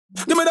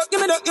Give me that, give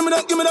me that, give me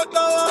that, give me that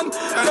down.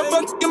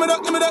 Give me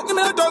that, give me that, give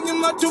me that dog in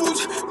my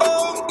juice.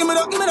 Oh, give me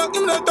that, give me that,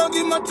 give me that dog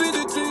in my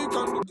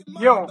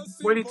 3D3. Yo,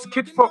 well, it's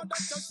Kid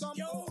Fox.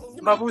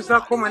 Babuza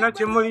komena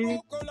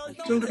jemuli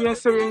tundu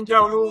byense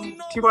byenjawulo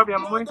mutibwa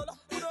byammwe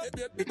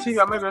biti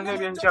byammwe byonna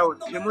ebyenjawulo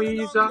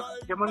byemuyiiza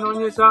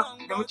byemunoonyeza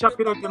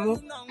byemukyapira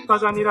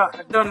byemutwazanira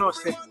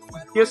addanose.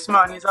 Yes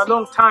man, it's a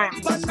long time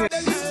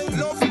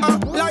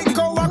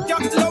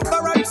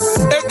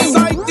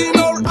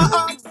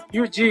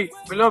UG,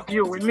 we love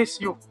you, we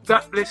miss you.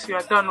 God bless you,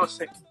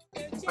 addanose.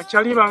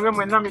 Bachali bange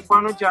mwenna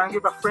mikwano gyange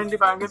bafrendi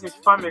bange mi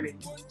family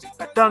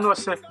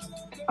addanose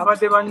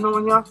abadde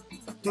bannoonya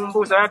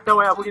mumbuuza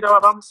yaddawa yabulira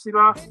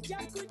wabamusiba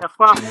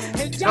yafa.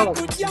 No,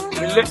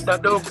 we let the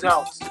dogs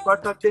out.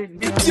 Twatadde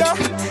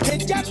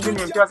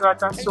ebintu empya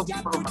zatandise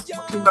okufuluma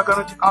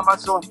mutimbagano ti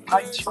Amazon,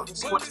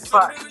 iTunes,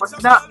 Spotify,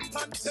 whatnot.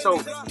 So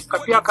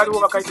kapya kaliwo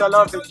bakayita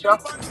lavejja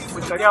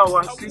mukali awo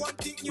wansi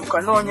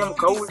mukanoonye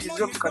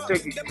mukawulize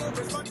mukatege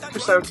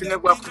tusayo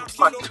tunegwa ku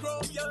mufatu.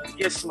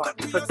 Yes man,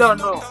 if I don't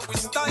know,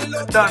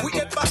 done.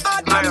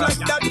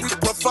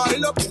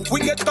 We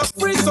get the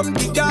free some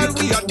girl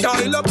we are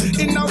dial up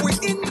in our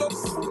inbox.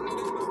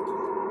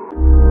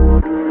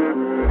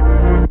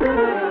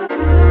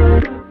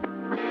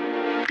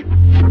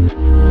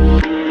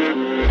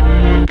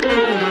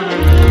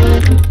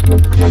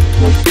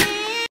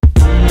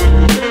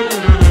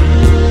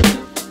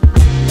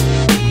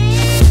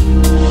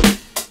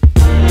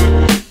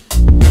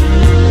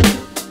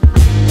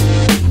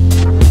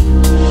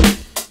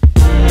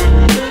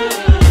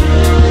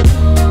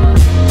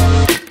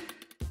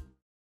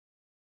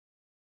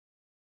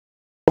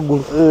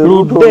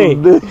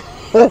 Rude.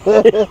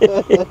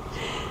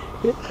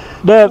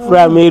 They're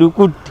from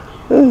Erukut.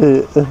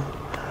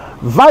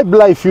 Vibe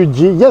Life UG,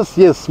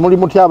 yes, muli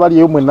mutya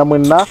abali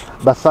mwenna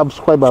ba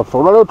subscriber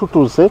for olalo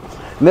tutuse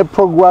ne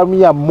program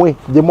ya mwe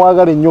je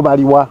mwagala nnyo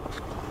baliwa.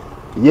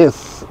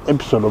 Yes,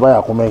 episode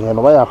baya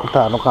kumengeno baya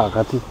kutaano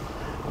kakati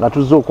nga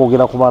tuzze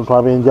okwogera ku bantu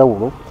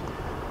abenjawulo.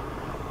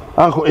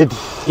 Uncle Eddy.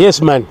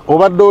 Yes man.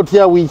 Obadde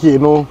otya wiki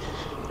eno?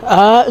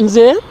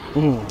 Nze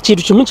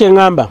kintu kimu kye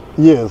ngamba.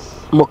 Yes.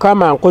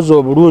 Mukama nkoze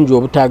obulungi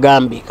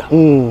obutagambika.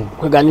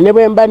 Kwegani ne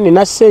bwe mba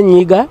nina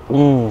ssenyiga.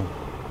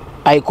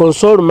 I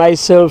console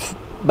myself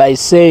by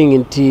saying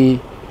nti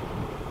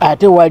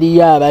ate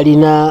waliyo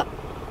abalina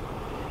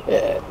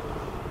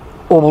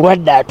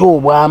obulwadde ate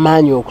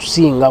obw'amaanyi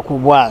okusinga ku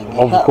bwange.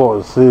 Of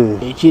course.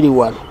 Ekiri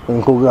wano.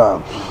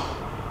 Nkugamba.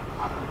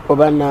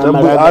 Oba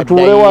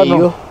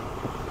n'amalagaddayo.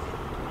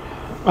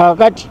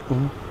 Akati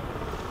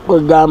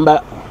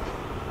kwegamba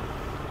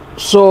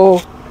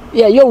so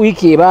yo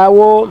wiki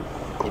ebaawo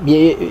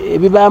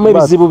ebibaamu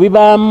ebizibu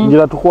bibaamu.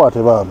 Ngira tukwate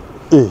baamu.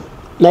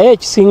 Naye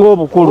ekisinga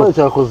obukulu.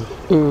 Ekyakoze.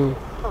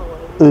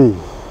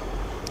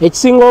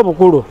 Ekisinga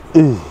obukulu.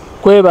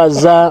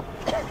 Kwebaza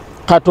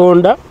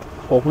Katonda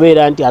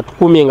okubeera nti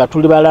atukumye nga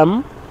tuli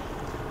balamu.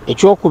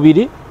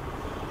 Ekyokubiri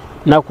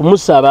na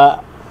kumusaba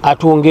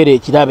atwongere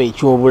ekirabo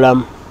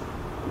eky'obulamu.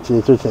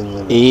 Kyekyo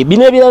kyennyini.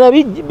 Bino ebirala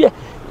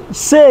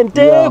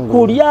sente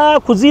kulya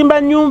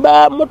kuzimba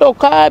nyumba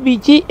motoka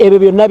biki ebyo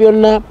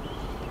byonna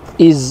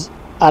is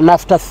an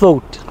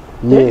afterthought.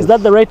 Yes. Is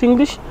that the right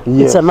English?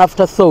 Yes. It's an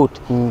afterthought.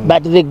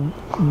 But the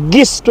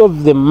gist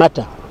of the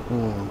matter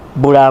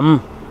bulamu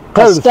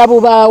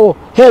kasitabu baawo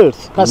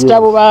health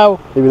kasitabu baawo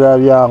ebirala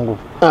byangu.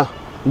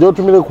 Ndio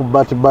otumire ku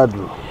Bat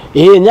Badru.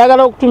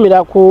 Njagala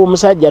okutumira ku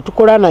musajja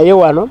tukola naye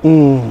wano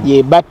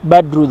ye Bat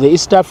Badru the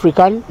East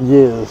African.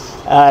 Yes.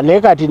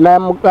 Naye kati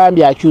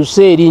namugambye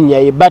akyuse erinnya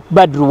ye Bat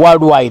Badru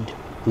worldwide.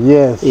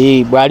 Yes.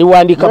 Bwali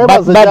wandika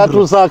Bat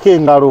Badru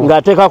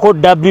ng'ateekako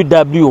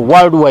www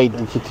worldwide.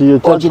 Ekitiyo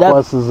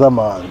kyakikwasiza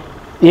maanyi.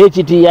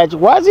 Ekiti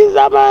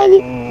yakikwasiza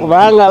maanyi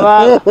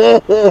kubanga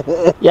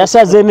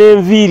yasaze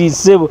n'enviiri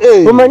ssebo.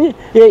 Omanyi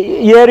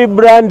yeri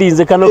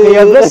brandinze kano ke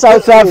yava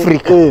South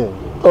Africa.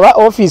 Oba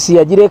office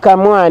yagireka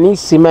mwani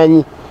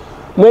simanyi.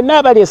 Mwenna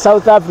abali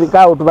South Africa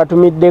awo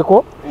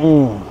tubatumiddeko.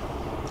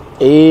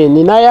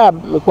 Ninayo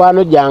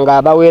mikwano gyange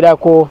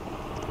abawerako.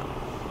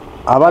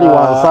 Abali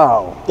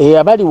wansaawo.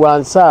 Abali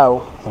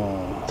wansaawo.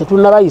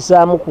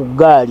 Tetunnabayisaamu ku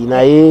ggaali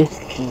naye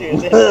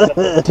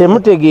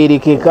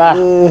temutegeerekeka.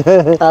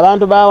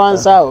 Abantu ba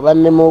wansaawo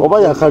bannemu.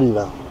 Oba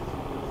yakalira.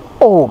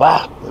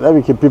 Oba.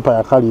 Erabika epipa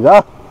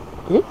yakalira.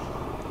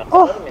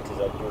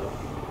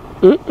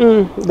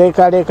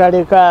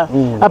 Leka.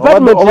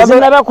 Apartment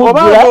zinaba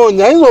kujjula.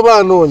 Oba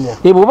anoonya.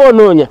 Bw'oba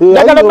onoonya.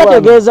 Njagala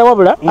bategeeza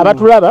wabula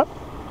abatulaba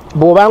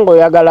bw'oba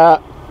ng'oyagala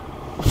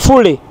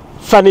fully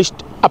furnished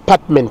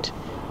apartment.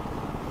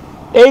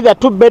 Either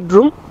 2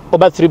 bedroom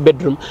oba 3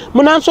 bedroom.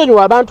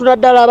 Munansonyiwa abantu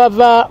naddala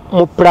abava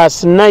mu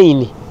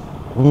 +9.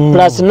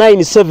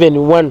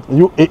 +971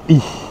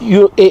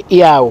 UAE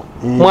yawo.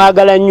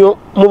 Mwagala nnyo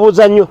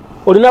mubuuza nnyo.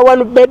 Olina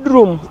 1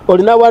 bedroom.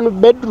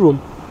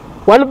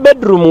 1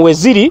 bedroom we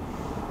ziri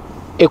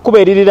ekkuba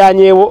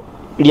eririraanyeewo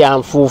lya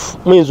nfuufu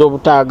muyinza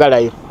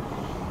obutaagalayo.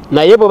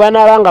 Naye bwe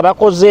banaaba nga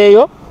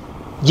bakozeeyo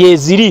gye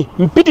ziri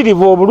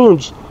mpitirivu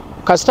obulungi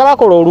kasita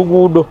bakola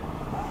oluguudo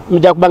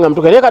mujja kubanga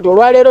mtuka kati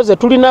olwaleero ze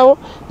tulinawo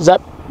za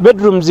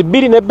bedrooms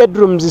 2 ne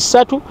bedrooms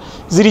 3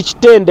 ziri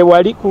kitende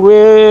wali ku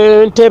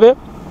lw'entebe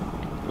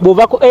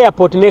bw'ova ku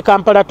airport ne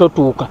Kampala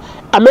totuuka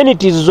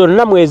amenities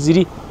zonna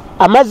mweziri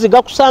amazzi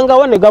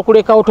gakusangawo ne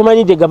gakulekawo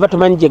tomanyi gye gava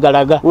tomanyi gye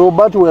galaga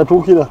bati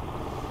weyatuukira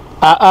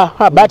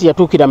bati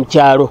yatuukira mu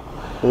kyalo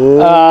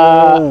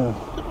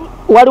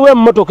waliwo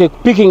emmotoka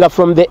picking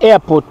from the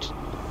airport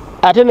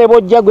ate ne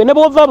bojja gwe ne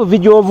bwova buvi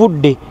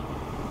gy'ovudde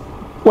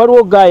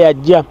waliwo gaaya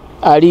ajja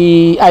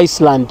ali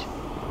Iceland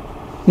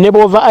ne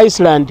bwova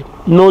Iceland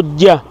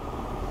n'ojja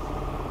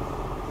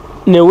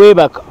ne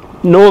weebaka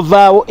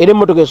n'ovaawo era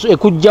emmotoka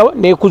ekujjawo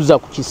n'ekuzza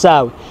ku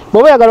kisaawe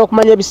bw'oba oyagala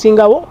okumanya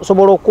ebisingawo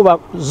osobola okuba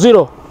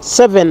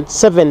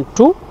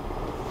 0772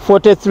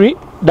 43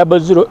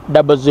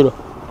 0000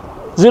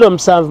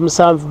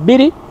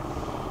 0772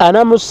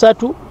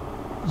 43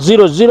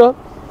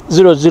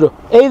 0000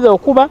 either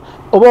okuba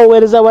oba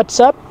oweereza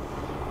WhatsApp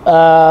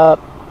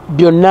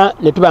byonna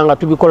ne tuba nga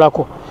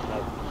tubikolako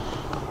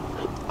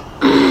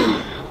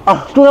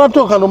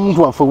tunatuuka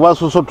n'omuntu waffe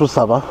gwasuusa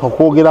tusaba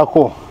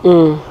okwogerako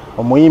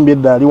omuyimbi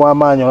edda ali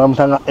w'amaanyi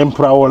olamutanga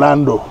Emperor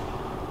Orlando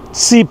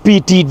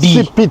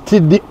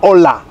CPTD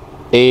Ola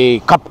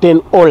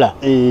Captain Ola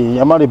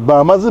yamala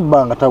amaze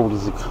ebbanga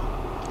tawulizika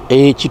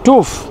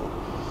kituufu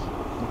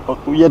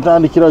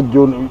yatandikira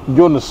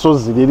John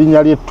Sozi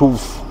lyerinnya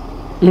ly'ettuufu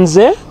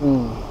nze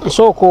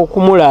nsooka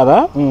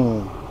okumulaba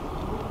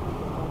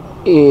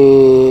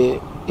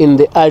in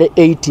the early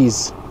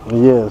 80s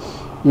yes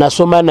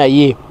nasoma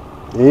naye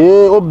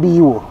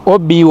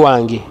obi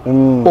wange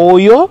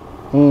oyo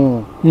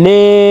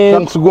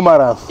ne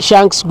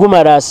Shanks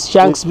Gumaras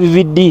Shanks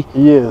BVD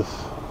yes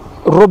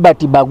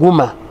Robert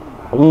Baguma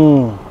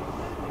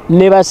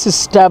ne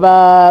basista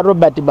ba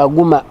Robert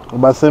Baguma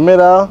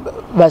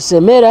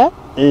basemera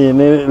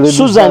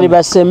Susan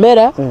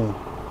basemera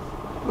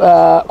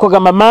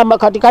kugamba mama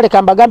kati kale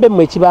kambagambe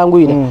mwe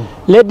kibangwira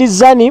Lady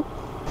Zani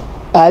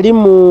ali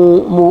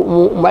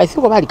mu I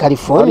think bali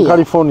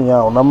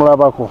California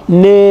onamulabako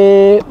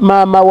ne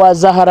mama wa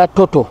Zahara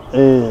Toto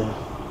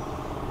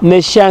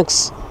ne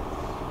Shanks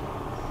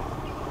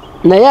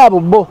naye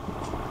abo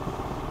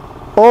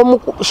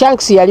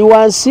Shanks yali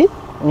wansi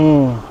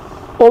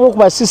omu ku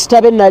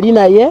basista be nali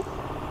naye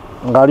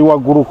ngali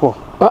wagguluko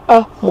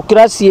mu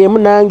class yemu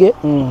nange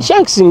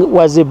Shanks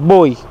was a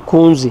boy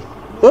kunzi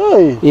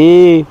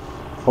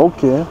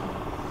okay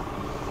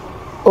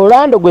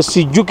Orlando gwe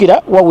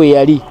sijjukira wawe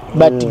yali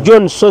but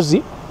John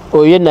Sozi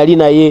oyo nali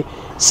naye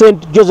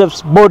St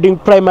Joseph's Boarding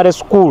Primary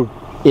School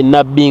in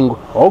Nabingo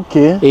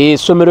okay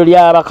somero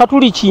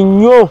ly'Abakatuliki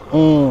nnyo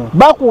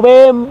bakuba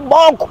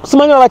emboko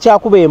simanyi oba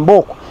bakyakuba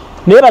emboko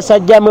naye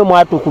basajjamwe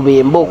mwatukuba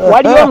emboko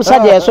waliyo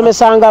omusajja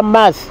yasomesanga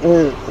math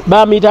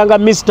bamuyitanga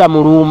Mr.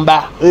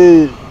 Mulumba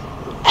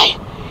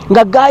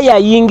nga gaaya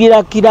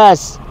ayingira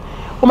kirasi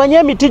omanye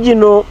emiti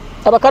gino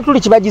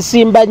Abakatuliki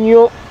bagisimba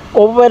nnyo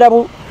obubeera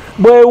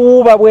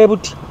bwewuuba bwe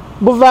buti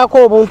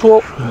buvaako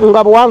obuntu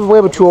nga buwanvu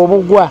bwe buti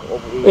obugwa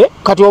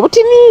kati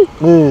obutini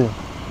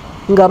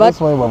nga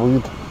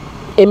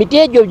emiti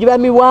egyo giba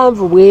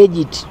miwanvu bwe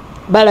giti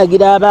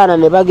balagira abaana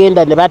ne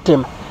bagenda ne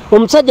batema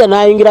omusajja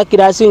n'ayingira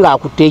kirasi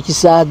ng'akutte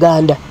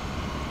ekisaaganda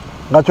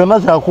nga kyonna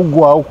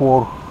kyakuggwawo ku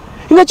olwo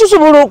nga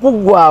kisobola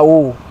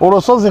okuggwawo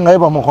olwo Sozi nga ye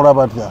bamukola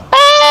batya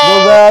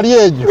ndoza yali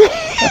egyo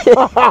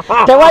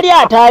tewali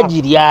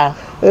ataagirya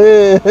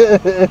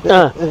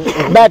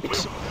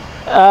but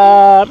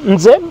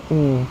nze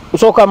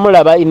nsooka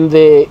mulaba in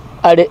the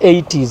early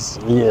 80s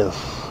yes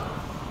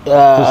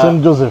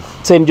to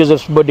St.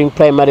 Joseph's Boarding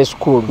Primary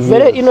School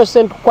very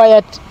innocent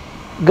quiet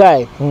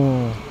guy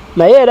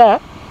naye era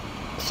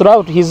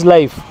throughout his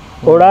life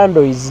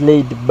Orlando is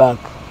laid back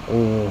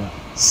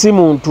si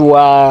muntu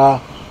wa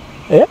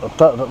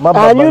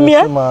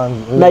anyumya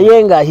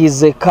naye nga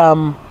he's a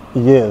calm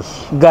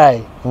guy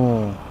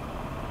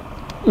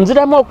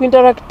nziramu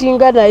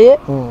okuinteractinga naye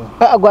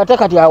gwate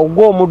kati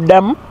awugwa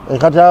omuddamu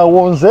kati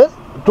awonze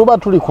tuba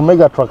tuli ku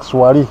Megatrax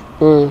wali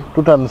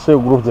tutandise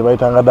group gye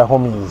bayitanga the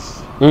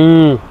homies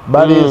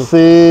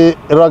balese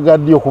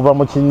ragadi okuva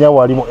mu Kinya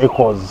wali mu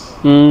Echoes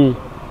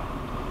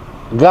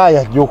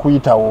gaaya ajja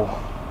okuyitawo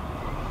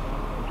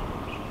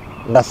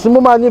nga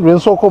simumanyi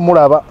lwensooka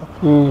omulaba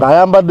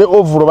ng'ayambadde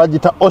ovuro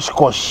bagita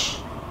Oshkosh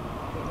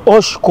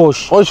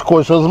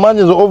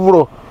ozimanyi zo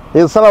ovuro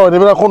esalawo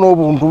neberako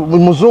n'obuntu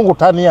muzungu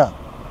tania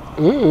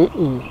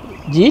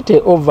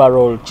giyite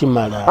overall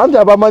kimala anti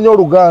abamanyi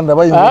Oluganda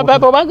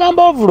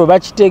bagamba ovulo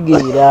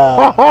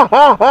bakitegeera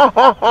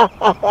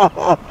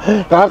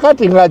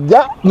kakati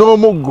ng'ajja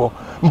n'omuggo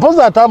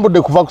mpozi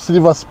atambudde kuva ku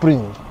Silver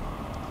Spring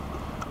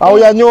awo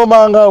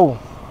yanyoomangawo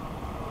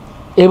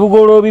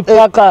ebugolo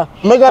bipaka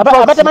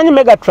abatamanyi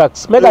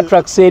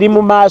Megatrax eri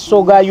mu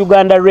maaso ga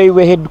Uganda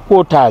Railway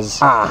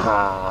Headquarters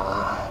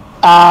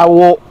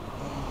awo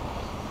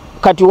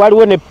kati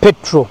waliwo ne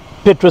petrol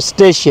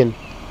station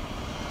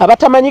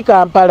abatamanyi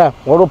Kampala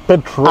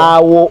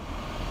awo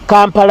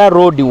Kampala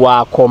Road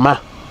wakoma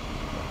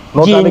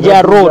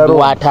Jinja Road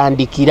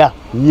watandikira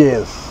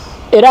yes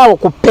era awo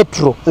ku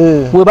petrol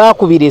we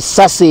bakubira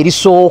essasi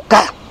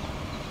erisooka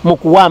mu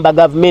kuwamba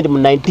government mu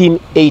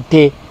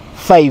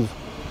 1985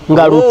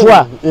 nga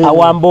Lutwa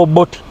awamba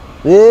Obote.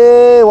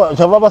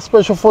 Kyava ba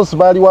special force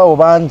bali wao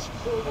bangi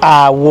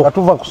awo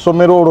batuva ku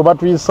ssomero olwo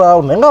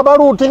batuyisaawo naye nga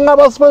baluuti nga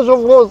ba special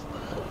force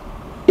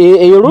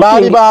eyo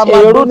Bali ba ruti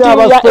Madunya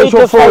ba ya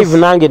special 85 force.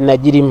 nange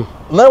nagirimu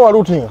naye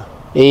waluutinga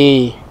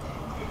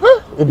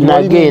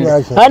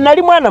nagenda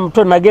nali mwana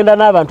muto nagenda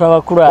n'abantu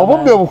abakulu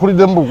obubbi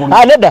obukulidde mu bukulu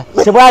nedda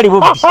tebwali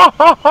bubbi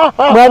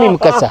mwami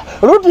Mukasa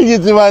lutingi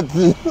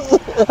kibati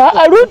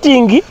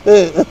lutingi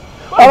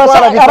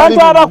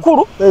abantu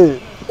abakulu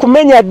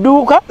kumenya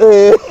dduuka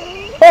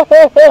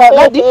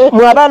kati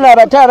mu abaana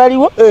abato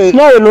abaliwo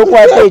nawe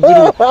n'okwata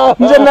ekiriwo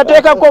nze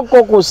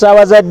nateekako ku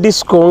ssaawa za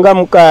disco nga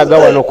 6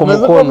 wano ku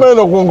mukono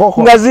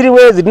nga ziri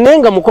wezi naye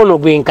nga mukono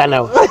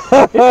gwenkanawo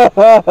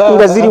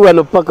nga ziri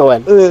wano paka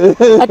wano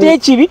ate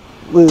ekibi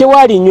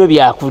tewali nnyo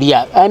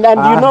byakulya and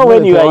you know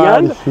when you are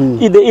young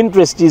the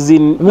interest is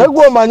in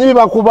negwe omanyi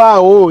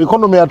bibakubaawo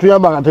economy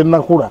yatuyamba nga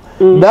tennakula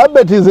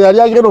diabetes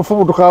yali agenda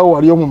ofubutukawo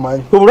wali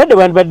omumanyi obulwadde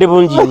bwandibadde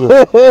bungi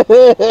nnyo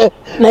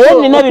naye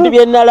nina bintu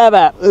bye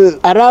nalaba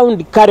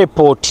around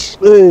Careport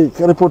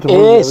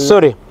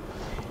sorry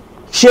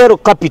Shell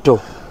Capital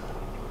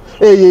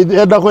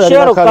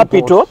Shell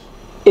Capital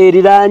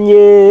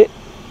eriranye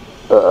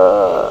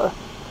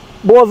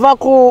bwova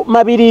ku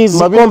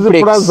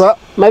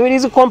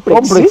Mabirizi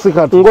complex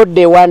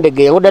ngodde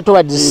wandege ngodda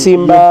towards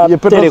Simba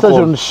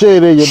Telecom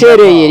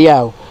shere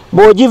yeryawo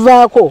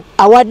bw'ogivaako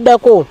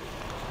awaddako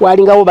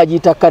walingawo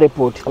bagiyita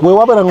Careport bwe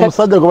wabera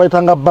ng'omusajja gwe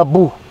bayitanga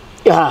Babu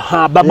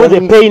Babu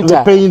the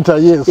painter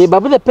yes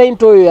Babu the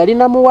painter oyo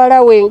yalina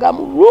muwala we nga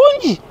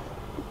mulungi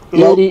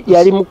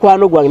yali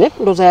mukwano gwange naye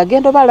ndowooza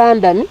yagenda oba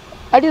London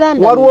ali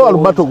London waliwo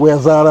Alberto gwe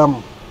yazaalamu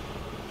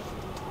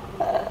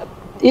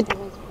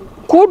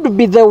could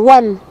be the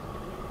one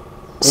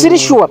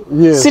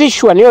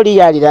Sirishwa niyo oli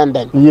yali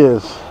London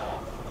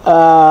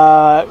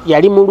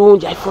yali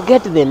mulungi I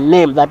forget the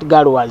name that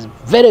girl was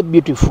very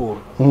beautiful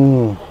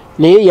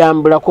naye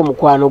yambulako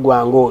mukwano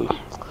gwange oyo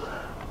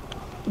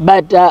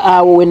but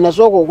awo we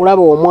nasooka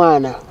okulaba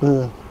omwana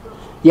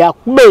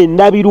yakuba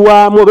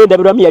endabirwamu oba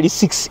endabirwamu yali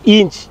 6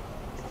 inch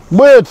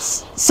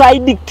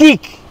side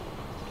kick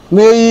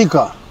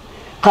neyiika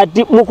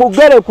kati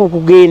mukugere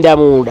kukugenda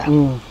munda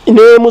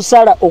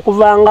nemusala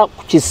okuvanga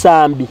ku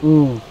kisambi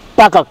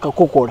paka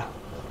kakokola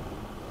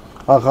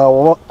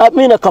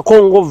amina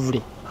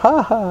kakongovule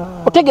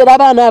otegera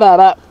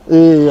abaana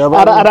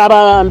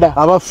ababanda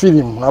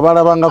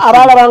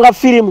abalabanga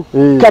firimu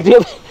kati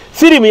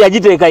firimu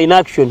yagiteeka in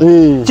action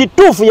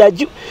kituufu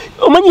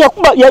omanyi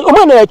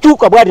omwana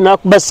yakyuka bwati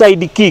nakuba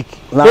side kick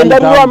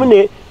endabirwamu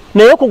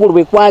naye okugulu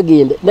bwe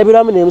kwagenda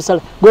endabirwamu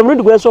nemusala gwe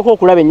mulundi gwensooka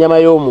okulaba ennyama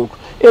y'omuntu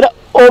era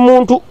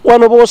omuntu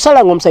wano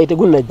bw'osala ng'omusayi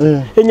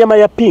tegunnajja ennyama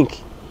ya pink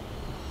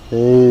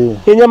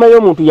ennyama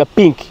y'omuntu ya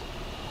pink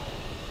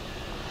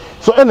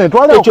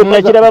ekyo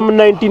nakiraba mu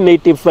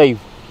 1985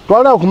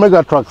 twalaba ku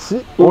Megatrax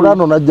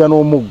olano najja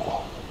n'omuggo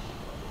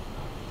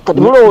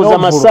kati mulowooza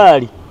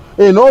masaali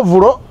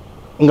n'ovulo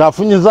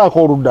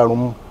ng'afunyizaako oludda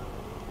lumu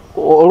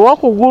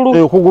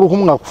olwakugulu okugulu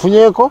kumu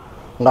ng'akufunyeeko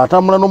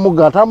ng'atambula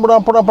n'omuggo atambula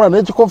mpolampola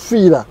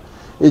n'ekikofiira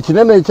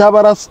ekinene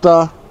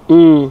ekyabarasita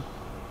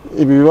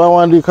ebyo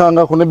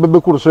bawandikangako ne Bebe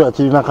Kuruso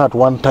yakirinako at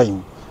one time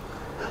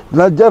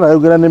najja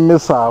nayogera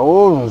n'emmesa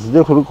awo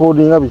nzije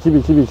kulikodinga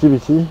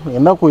biki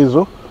ennaku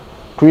ezo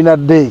tulina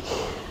deeki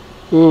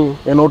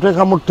eno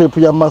oteekamu teepu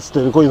ya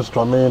master eriko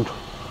instrumento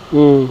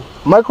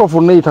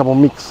microphone neyita mu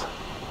mixer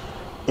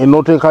eno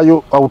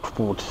oteekayo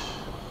output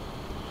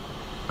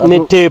ne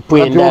teepu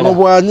endala ono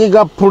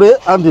bwanyiga play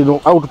anti no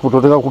output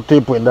oteeka ku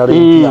teepu endala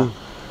empya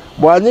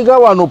bwanyiga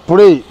wano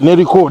play ne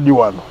record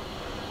wano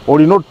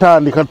olina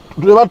otandika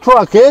eba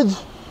track age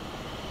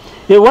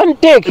one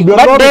take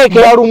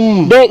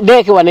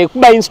deke wane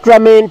kuba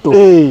instrumento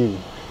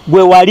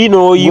gwe wali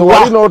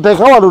n'oyiwa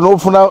n'oteeka wano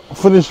n'ofuna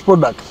finish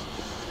product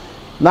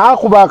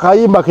n'akuba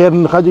akayimba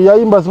kajo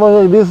yayimba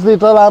simanyi this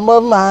little lamb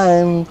of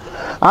mine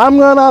I'm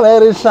gonna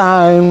let it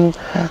shine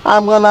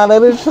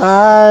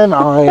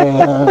oh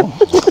yeah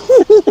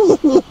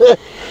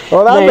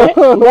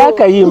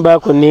ng'akayimba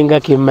ako ninga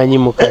kimmanyi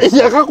Mukasa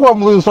yakakuba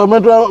mu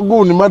instrumento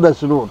guuni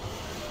madashirot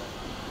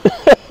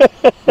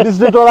this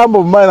little lamb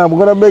of mine I'm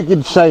gonna make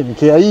it shine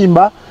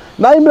keyayimba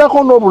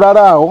nayimbirako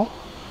n'obulala awo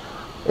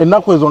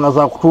ennaku ezo nga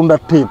zakutunda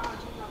tape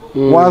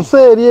wansi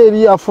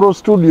eri Afro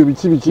studio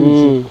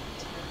biki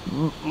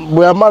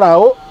bwe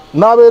yamalaawo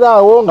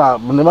n'abeeraawo nga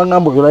ne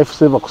bagamba ge life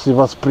saver ku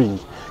Silver Spring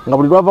nga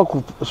buli lwava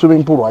ku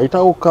swimming pool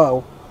ayitawo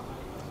kaawo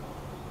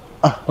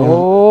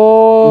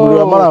buli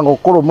yamalanga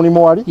okukola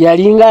omulimu wali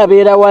yalinga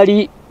abeera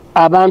wali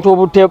abantu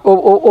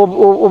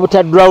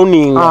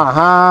obutadrowning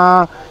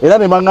era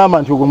ne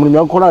bagamba nti ogwo mulimu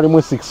yagukola alimu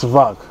 6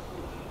 vac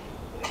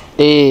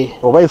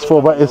oba S4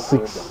 oba S6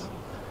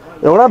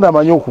 Olanda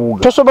amanyi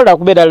okuwuga tosobola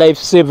kubeera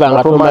life saver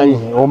nga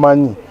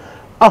omanyi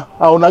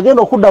awo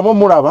nagenda okuddamu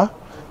mulaba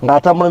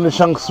ng'atambula ne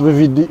Shanks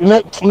Vivid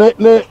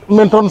ne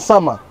Menton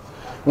Summer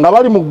nga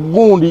bali mu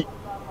gundi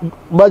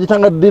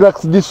bagitanga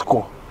deluxe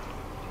disco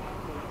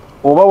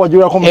oba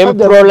wajulako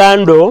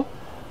Emprolando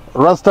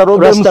Rasta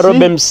Rob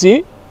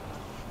MC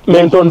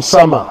Menton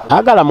Summer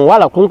agala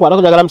muwala kunkwala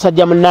kujagala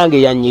musajja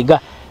munange yanyiga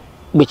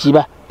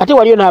bwekiba ate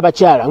waliyo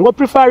n'abakyala ngo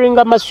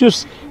preferringa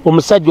Masius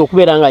omusajja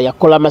okubeera nga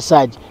yakola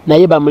massage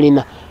naye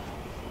bamulina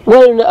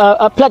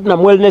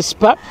Platinum Wellness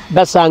Spa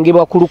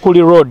basangibwa ku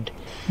Lukuli Road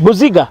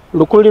Buziga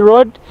Lukuli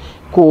Road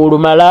ku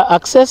Lumala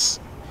Access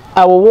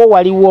awo wo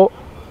waliwo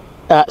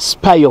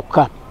spa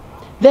yokka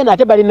then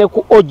ate baline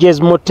ku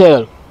Ojes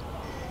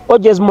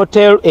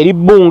Motel eri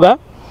Bunga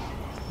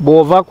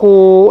bwova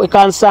ku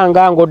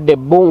ekansanga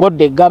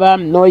ngodde gaba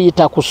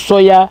noyita ku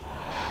soya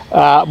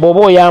bwoba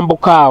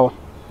oyambukaawo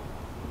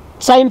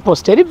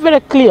signpost eri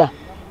very clear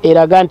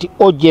eraga nti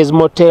Ojes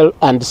Motel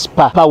and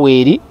Spa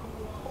Paweri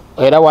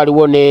era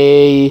waliwo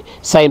ne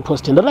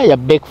signpost endala ya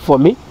back for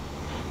me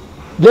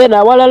then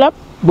awalala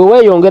bwe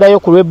weeyongerayo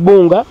ku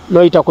lw'ebbunga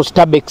noyita ku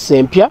Starbex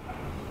empya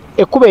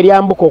ekkuba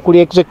eryambuka okuli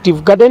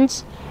Executive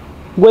Gardens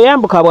gwe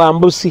yambuka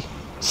bwambusi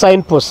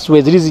signposts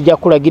weziri zijja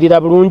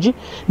kulagirira bulungi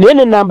naye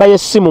n'ennamba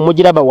y'essimu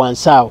mugiraba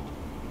wansi awo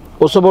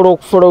osobola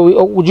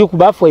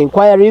okugikuba for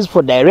inquiries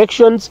for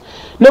directions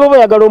ne bw'oba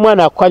oyagala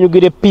omwana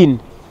akukanyugira pin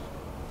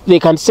they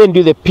can send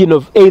you the pin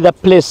of either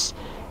place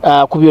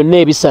ku byonna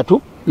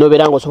ebisatu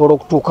nobeera nga osobola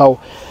okutuukawo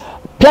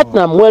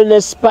Platinum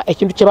Wellness Spa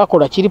ekintu kye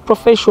bakola kiri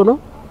professional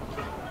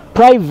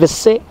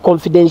privacy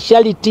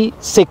confidentiality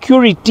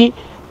security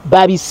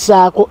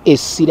babisaako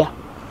essira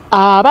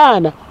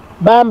abaana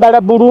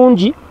bambala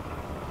bulungi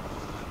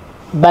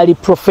bali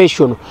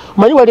professional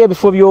manyi wali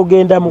ebifo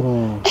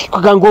byogendamu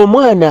kaganga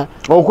omwana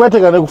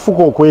okwetega ne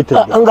kufuka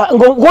okwetega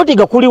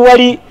ngotega kuli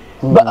wali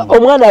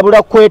omwana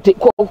abula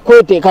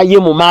kweteka ye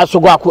mu maaso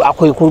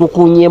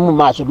akwekulukunye mu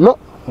maaso no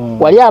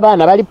wali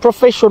abaana bali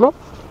professional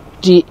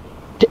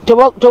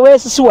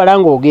tewesisi wala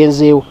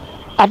ng'ogenzeewo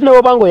ate ne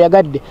bw'oba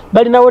ng'oyagadde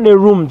balinawo ne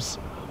rooms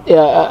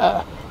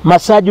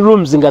massage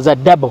rooms nga za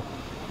double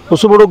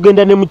osobola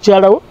okugenda ne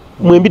mukyalawo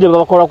mwembi ne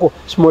babakolako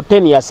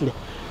simultaneously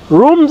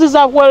rooms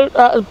za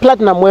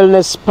Platinum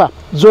Wellness Spa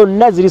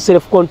zonna ziri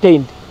self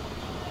contained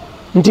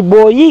nti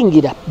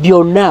bw'oyingira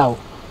byonnaawo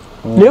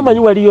naye manyi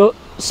waliyo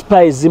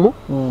spa ezimu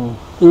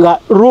nga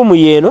room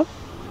yeeno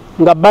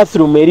nga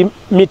bathroom eri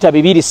mita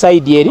 2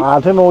 side eri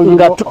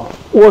nga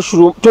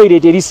washroom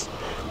toilet eri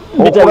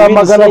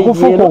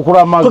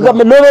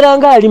nobeera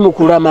nga ali mu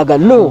kulamaga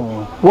no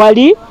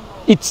wali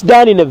it's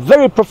done in a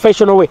very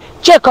professional way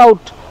check out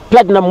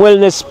Platinum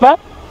Wellness Spa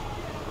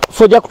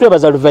fojja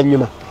kutwebaza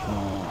luvannyuma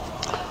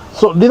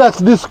so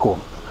Deluxe Disco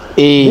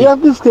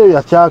Deluxe Disco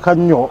yakyaka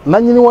nnyo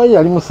nanyini wayi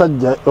yali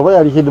musajja oba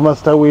yali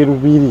headmaster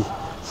w'Erubiri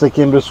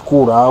secondary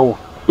school awo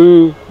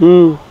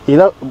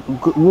era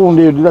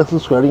gundi eyo Deluxe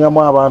Disco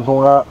yalingamu abantu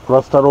nga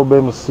Rasta Rob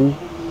MC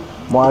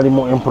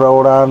mwalimu Emperor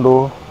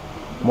Orlando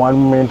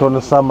mwalimu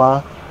Menton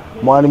Summer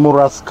mwalimu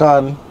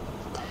Raskan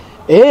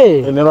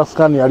ne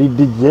Raskan yali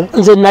DJ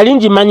nze nali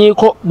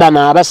ngimanyiko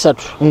bano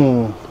abasatu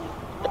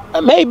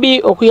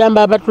maybe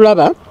okuyamba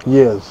abatulaba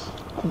yes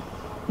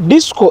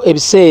disco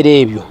ebiseera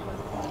ebyo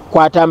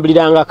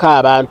kwatambulirangako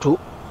abantu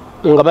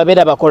nga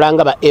babeera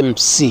bakolanga ba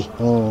MC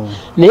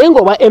naye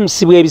ng'oba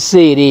MC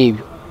bw'ebiseera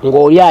ebyo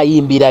ng'oli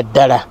ayimbira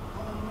ddala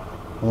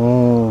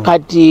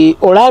kati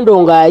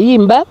Orlando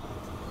ng'ayimba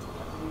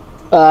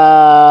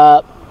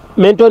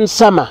Menton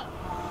Summer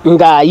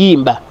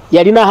ng'ayimba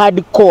yalina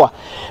hardcore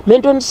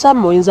Menton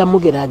Summer oyinza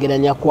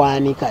mugeraageranya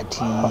kwani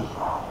kati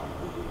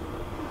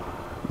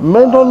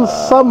Menton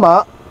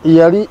Summer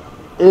yali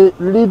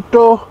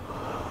lito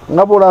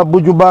ngabula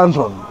Buju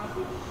Banton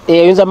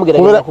oyinza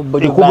mugeraageranya ku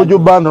Buju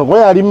Banton gwe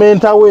yali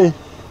menta we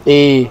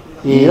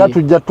era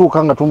tujja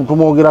tuuka nga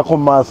tumwogerako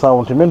mu maaso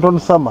awo nti Menton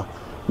Summer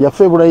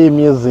yafa ebulayo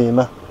emyezi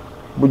 4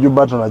 Buju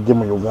Banton ajje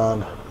mu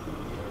Uganda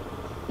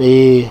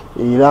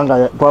era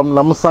nga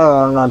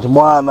namusanga nti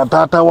mwana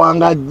taata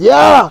wange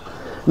ajja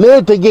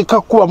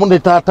neetegeka kubamu ne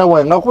taata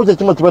wange nga kuba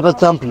kyekimo kibata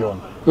champion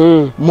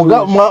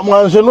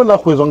mwanjeno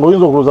nakwezo nga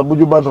oyinza okulooza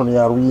Buju Banton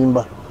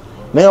yaluyimba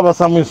naye nga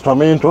basamu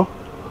instrumento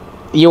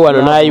ye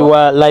wano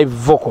nayiwa live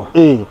vocal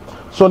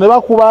so ne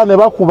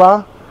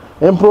bakuba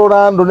Emperor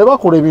Orlando ne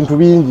bakola ebintu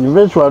bingi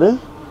eventually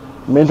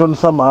Menton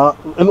Summer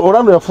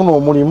Orlando yafuna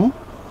omulimu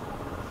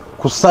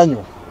ku ssanyu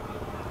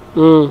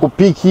ku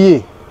piiki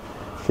ye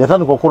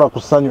yatandika okukola ku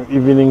ssanyu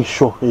evening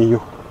show eyo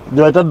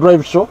gye bayita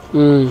drive show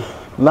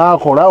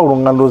n'akola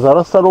olungando za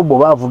Rasta Rob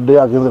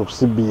baavuddeyo agenze ku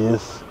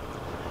CBS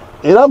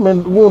era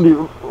gundi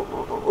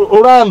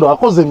Orlando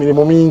akoze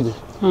emirimu mingi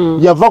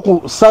yava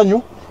ku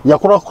ssanyu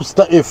yakola ku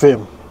Star FM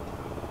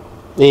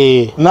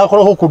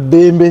n'akolako ku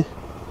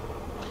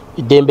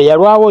Dembe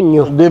yalwawo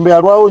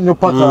nnyo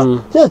paka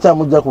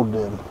kyekyamujja ku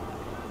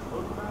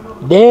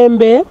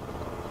Dembe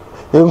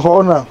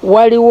enkoona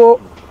waliwo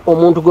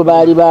omuntu gwe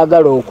baali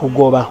baagala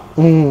okugoba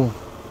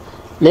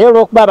naye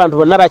olw'okuba abantu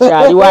bonna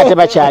bakyaliwo ate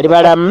bakyali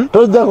balamu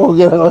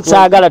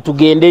saagala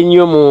tugende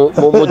nnyo mu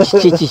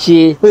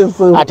kiki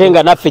ate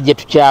nga naffe gye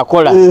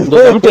tukyakola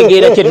ndoza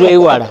mutegeera kye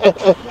twewala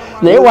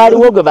naye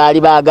waliwo gwe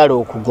baali baagala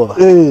okugoba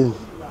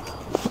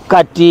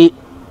kati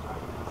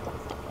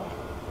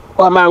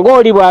wamanga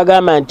oli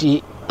bwagamba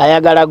nti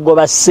ayagala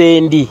kugoba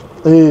Sendi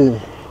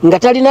nga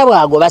talina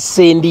bwagoba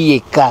Sendi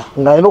yekka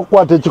nga alina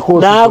okukwata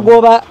ekikoosi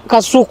n'agoba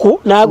Kasuku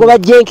n'agoba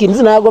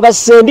Jenkins n'agoba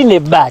Sendi ne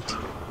Bati.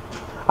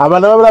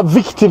 abantu babala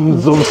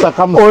victims of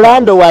circumstance.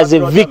 Orlando was a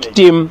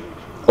victim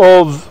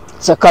of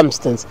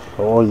circumstance.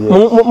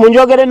 Mu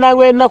njogere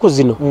nange ennaku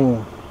zino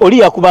oli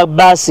yakuba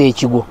baasi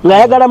ekigo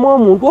ng'ayagalamu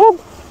omuntu ogwo.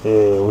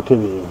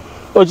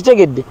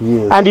 Okitegedde?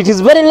 And it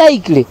is very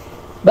likely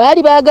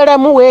baali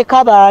baagalamu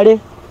weekabaale.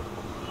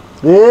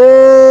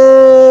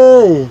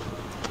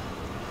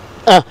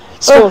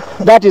 So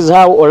that is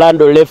how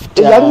Orlando left.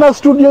 Yalina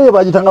studio ye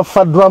bagitanga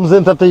Fat Drums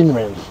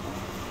Entertainment.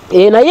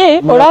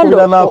 Naye Orlando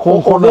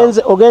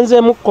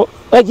ogenzeemu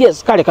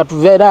yes kale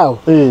katuveeraawo.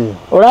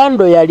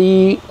 Orlando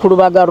yali ku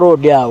Lubaga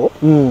Road awo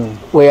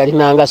we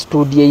yalinanga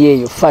studio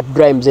yeeyo Fat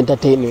Drums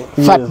Entertainment.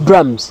 Fat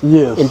Drums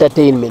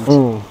Entertainment.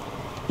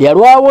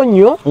 Yalwawo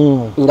nnyo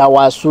nga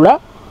waasula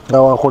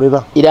nga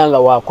wakolera era nga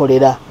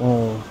wakolera.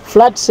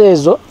 Flats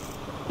ezo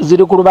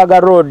ziri ku Lubaga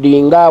Road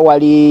nga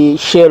wali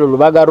Shell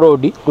Lubaga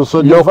Road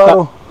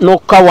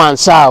nokka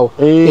wansi awo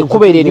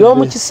ekkuba eryo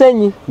ery'omu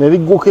Kisenyi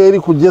nerigguka eri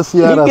ku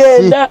JCRC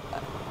ligenda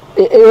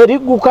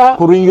erigguka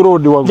ku Ring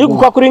Road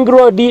ligguka ku Ring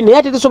Road naye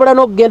ate lisobola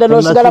n'okugenda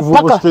n'osigala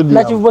paka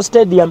Nakivubo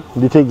Stadium.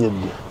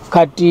 Litegedde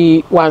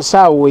kati wansi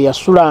awo we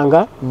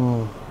yasulanga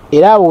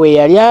era awo we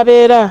yali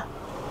abeera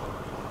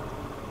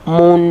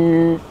mu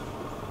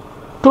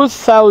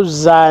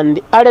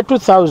 2000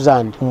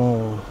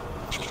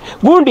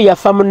 gundi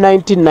yafa mu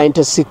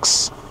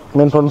 1996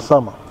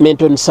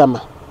 Menton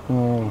Summer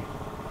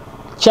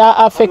kya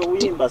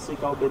affect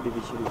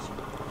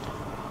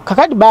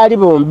kakati baali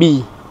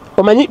bombi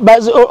omanyi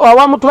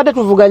awamu tubadde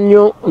tuvuga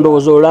nnyo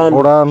ndowooza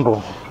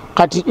Orlando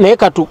kati naye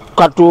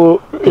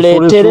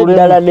katuleetere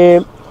ddala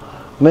ne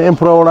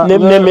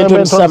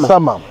Menton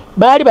Summer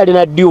baali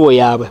balina duo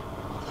yaabwe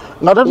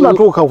nga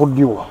tetunatuuka ku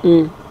duo.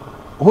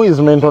 Who is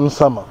Menton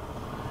Summer?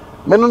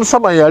 Menton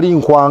Summer yali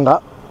Nkwanga,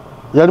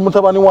 yali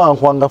mutabani wa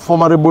Nkwanga,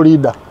 former rebel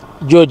leader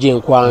George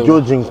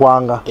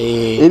Nkwanga.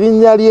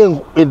 Erinnya lye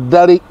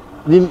eddala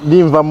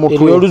linva mu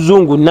mutwe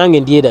oluzungu nange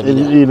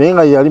ndyerabira naye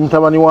nga yali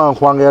mutabani wa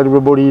Nkwanga, yali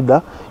rebel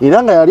leader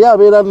era nga yali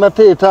abeera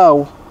Nateeta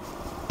awo.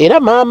 Era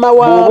maama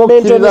wa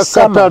Menton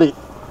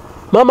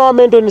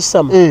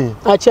Summer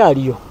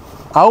akyaliyo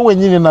awo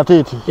wennyini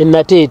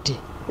Nateete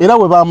era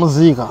we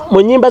bamuziika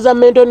mu nnyimba za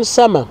Menton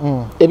Summer.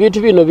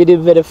 Ebintu bino biri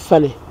very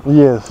funny.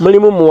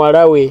 Mulimu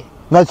muwala we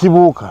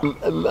Nakibuuka,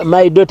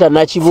 my daughter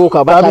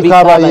Nakibuuka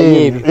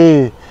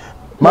bakabikabayeebyo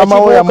mama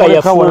we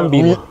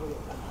yafumbirwa.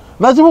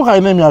 Nakibuuka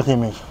alina emyaka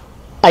emeka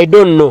I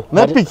don't know.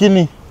 Ne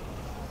Pikini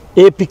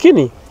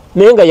Pikini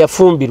naye nga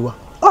yafumbirwa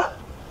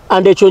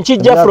and ekyo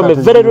nkijja from a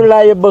very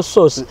reliable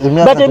source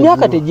but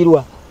emyaka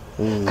tegirwa.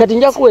 Kati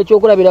nja kuwa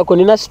ekyokulabirako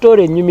nina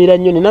story ennyumira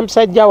nnyo. Nina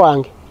musajja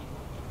wange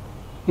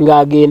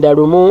ng'agenda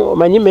lumu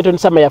omanyi Menton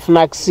Summer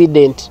yafuna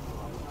accident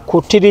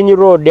ku Tirinyi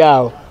Road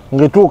awo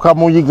ngetuuka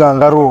mu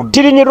Iganga Road.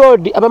 Tirinyi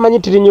Road abamanyi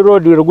Tirinyi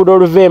Road luguudo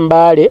oluva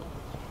Embaale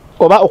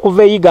oba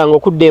okuva Iganga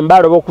okudda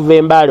Embaale oba okuva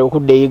Embaale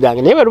okudda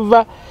Iganga naye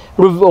luva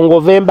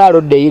ng'ova Embaale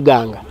odda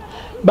Iganga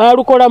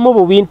baalukolamu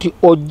bubi nti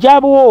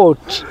ojja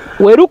bwoti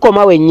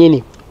werukoma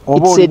wennyini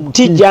it's a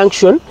T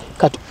junction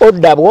kati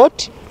odda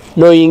bwoti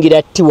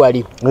n'oyingira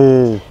Tiwali.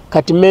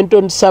 Kati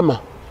Menton Summer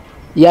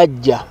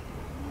yajja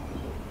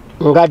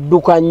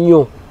ngadduka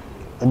nnyo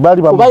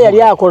kuba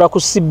yali akola ku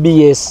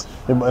CBS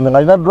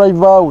alina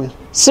driver we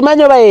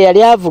simanyi oba ye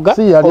yali avuga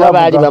oba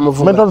baali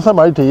bamuvuga. Menton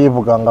Summer ali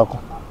teyeevugangako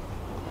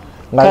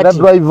ng'alina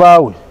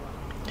driver we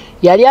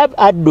yali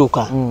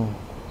adduka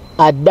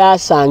adda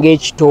asanga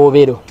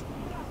ekitoobero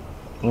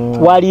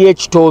waliyo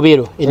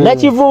ekitoobero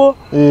Nakivubo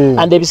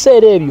and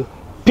ebiseera ebyo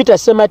Peter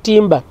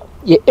Sematimba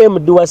ye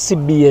MD wa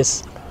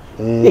CBS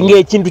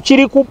ng'ekintu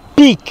kiri ku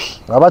peak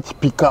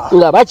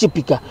nga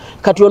bakipika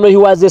kati ono he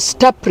was a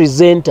star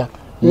presenter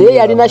naye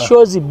yalina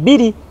shows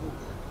bbiri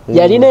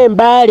yalina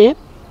Embaale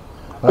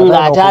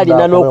ng'ate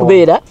alina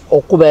n'okubeera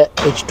okuba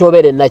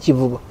ekitoobero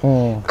Nakivubo.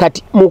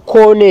 Kati mu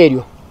kkoona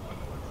eryo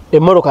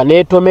emmoloka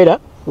n'etomera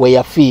we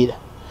yafiira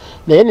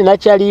naye nina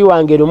kyali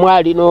wange lumu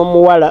ali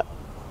n'omuwala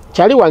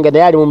kyali wange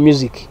naye ali mu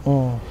music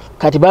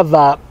kati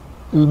bava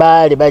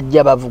Mbaale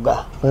bajja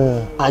bavuga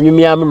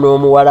anyumyamu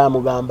n'omuwala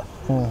amugamba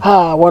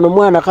wano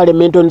mwana kale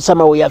Menton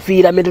Summer we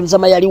yafiira. Menton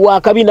Summer yali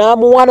wakabi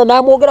n'amuwana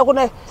n'amwogerako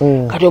naye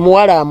kati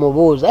omuwala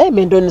amubuuza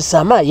Menton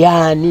Summer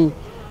yaani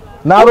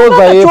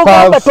n'alowooza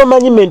yeepansi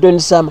tomanyi Menton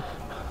Summer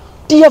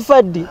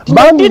tiyafaddi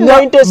bangi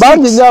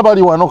nnyo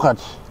abali wano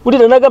kati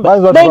ulira nagamba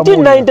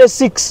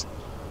 1996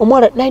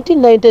 omwana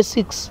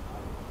 1996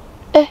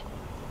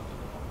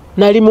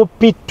 nali mu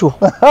pittu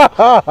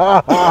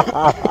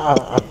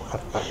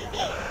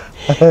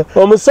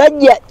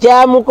omusajja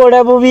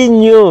kyamukola bubi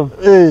nnyo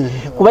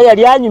kuba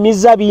yali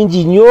anyumiza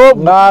bingi nnyo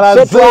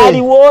ffe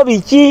twaliwo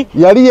biki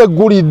yali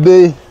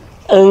yeggulidde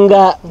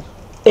nga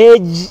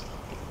age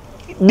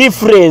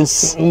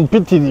difference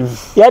mpitirivu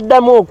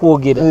yaddamu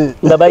okwogera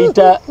nga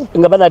bayita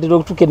nga banaatera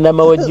okutuka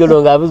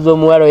ennamawojjolo ng'abuza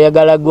omuwala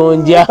oyagala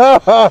gonja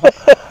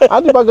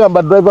anti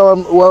bagamba driver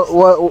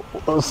wa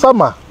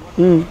Summer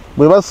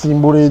bwe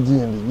basimbula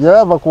egindi yali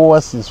ava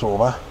kuwasiisa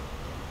oba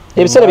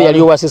Ebiseera bye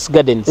yali Oasis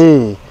Gardens.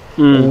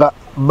 Nga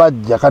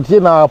bajja kati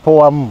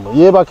n'apowamu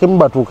yeebakemu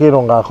batuuke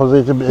eno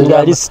ng'akoze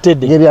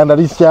ngeri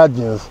under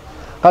charges.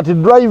 Kati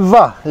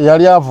driver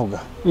yali avuga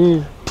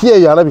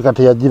tiye yalabika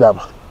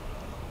teyagiraba.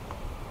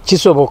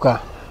 Kisoboka.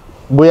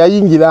 Bwe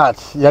yayingira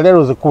ati yali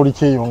aloze kuli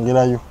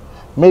kyeyongerayo.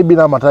 Maybe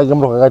n'amatala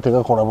g'emmotoka gali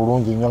tegakola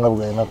bulungi nnyo nga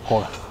bwe galina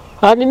kukola.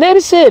 Ani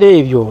n'ebiseera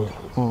ebyo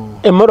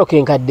emmotoka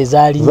enkadde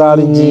zaali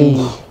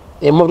nyingi.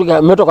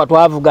 Emmotoka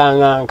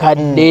twavuganga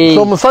nkadde.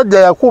 So omusajja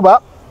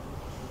yakuba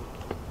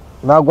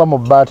n'agwa mu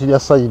bbaati lya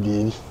sayidi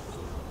eri.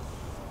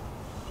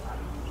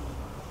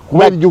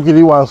 Kuba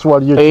erijjukiri wansi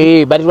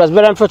waliyo. But it was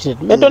very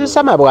unfortunate. Menton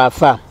Sama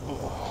bw'afa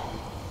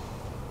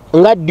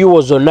nga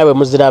duo zonna bwe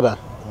muziraba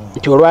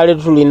nti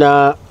olwaleero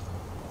tulina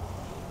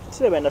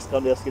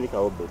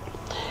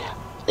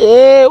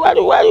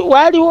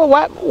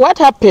what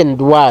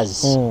happened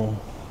was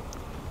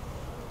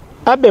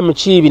Abe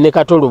Mukiibi ne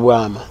Katolu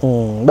Bwama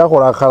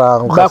bakola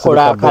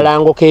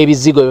akalango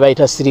k'ebizigo bye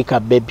bayita Sirika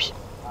Baby.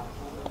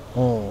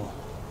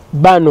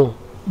 Bano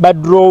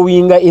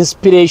badrawinga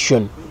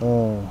inspiration.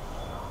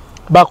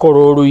 Bakola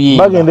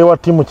oluyimba. Bagende wa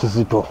timu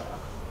Kizito.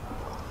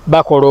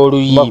 Bakola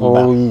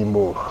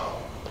oluyimba.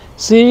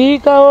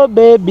 Sirika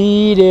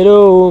baby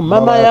lero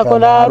mama yako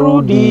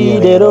narudi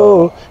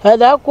lero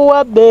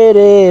adakuwa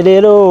bere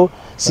lero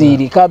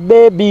Sirika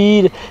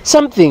baby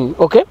something,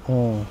 okay?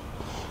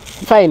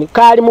 Fine,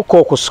 kali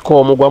mukokusko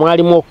omugwa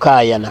mwali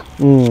mukayana.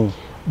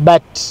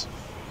 But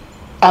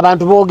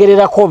abantu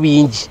bogererako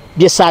bingi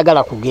bye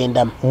saagala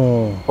kugendamu.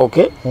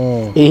 Okay?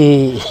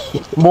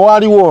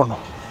 Mwali wono.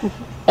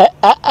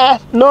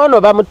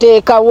 No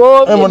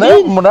bamuteekawo.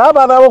 Muna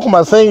abaana abo ku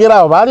masengera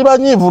awo baali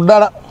banyiivu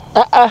ddala.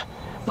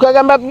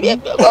 Tukagamba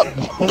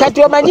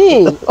kati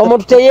omanyi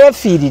omuntu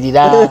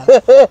teyeefiiririra.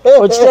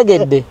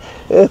 Okitegedde.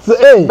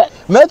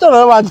 Nekyo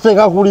naye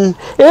bakiteeka kuli.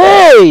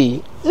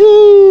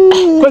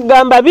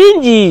 Kwegamba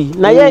bingi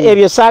naye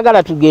ebyo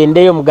saagala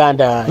tugendeyo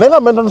muganda. Naye nga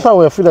Menton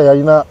Sawa yafiira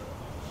yalina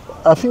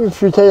I think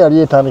future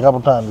yali etandika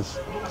butandisi.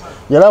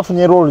 Yali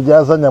afunye role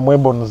gyazanya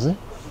mwebonzi.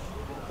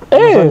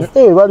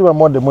 Bali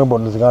bamwadde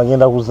mwebonzi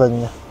ng'agenda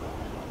kuzanya.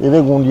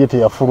 Era gundi yete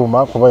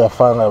yafuluma kuba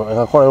yafanga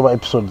akakola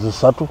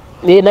episodes 3.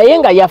 Naye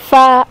nga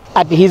yafa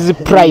at his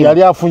prime.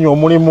 Yali afunye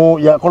omulimu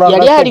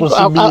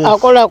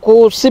akola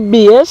ku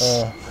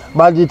CBS.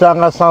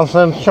 Bagitanga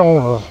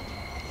Sensation.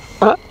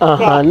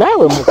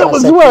 Nawe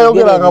Mukasa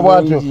yogeranga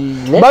bwatyo.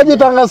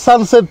 Bagitanga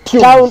Sunset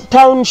Tunes.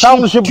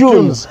 Township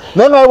Tunes.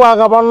 Nenga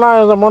iwaga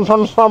banaye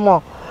Menton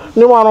Sama.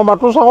 Ni mwana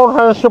batusa ko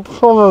Township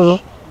Tunes.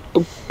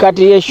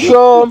 Kati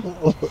esho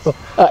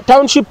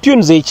Township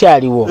Tunes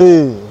ekyaliwo.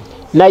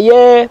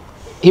 Naye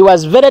he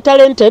was very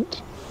talented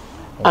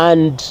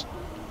and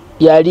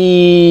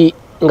yali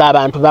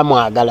ng'abantu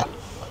bamwagala.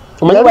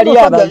 Omanyi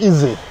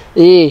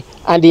wali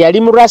and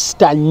yali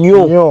murasta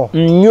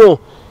nnyo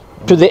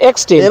to the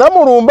extent era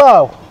mulumba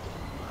awo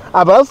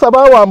abarasta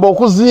bawamba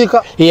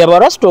okuziika.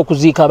 Abarasta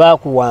okuziika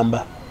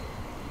bakuwamba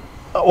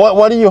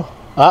waliyo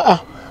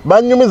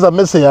banyumiza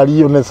mese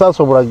yaliyo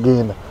nesasobola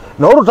kugenda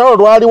n'olutalo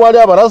lwali wali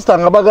abarasta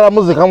nga bagala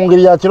muzika mu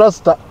ngeri ya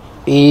kirasta.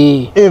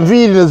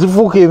 Enviiri ne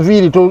zifuuka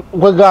enviiri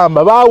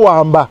kwegamba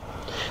bawamba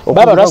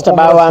abarasta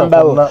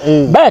bawambawo.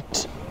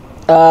 But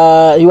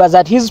he was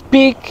at his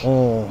peak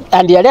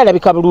and yali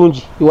alabika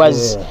bulungi.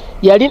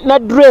 Yali na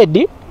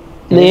dread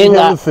naye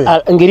nga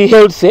ngeri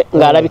healthy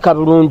ng'alabika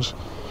bulungi.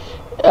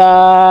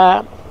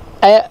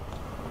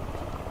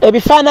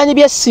 Ebifaananyi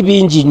bye si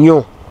bingi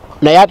nnyo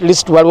naye at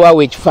least waliwo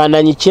awo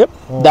ekifaananyi kye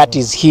that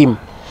is him.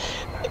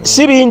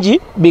 Si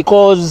bingi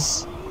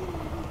because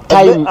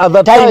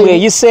time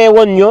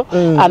eyiseewo nnyo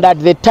and at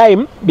the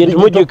time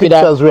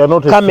byetumujjukira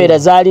kamera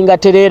zaalinga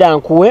tereera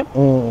nkuwe.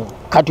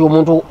 Kati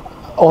omuntu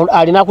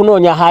alina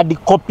kunoonya hard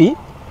copy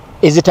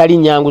ezitali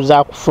nnyangu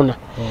za kufuna.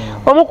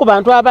 Omu ku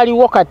bantu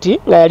abaliwo kati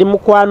nga yali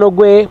mukwano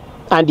gwe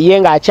and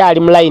ye ng'akyali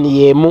mu line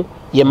y'emu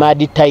ye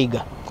Mad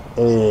Tiger.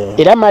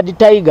 Era Mad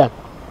Tiger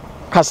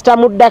kasita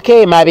muddako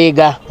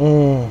emabega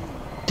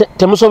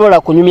temusobola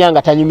kunyumya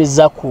nga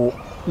tanyumiza ku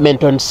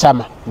Menton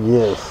Sama.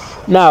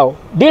 Now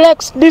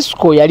Deluxe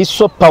Disco yali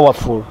so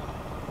powerful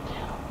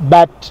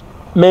but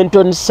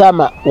Menton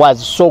Sama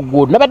was so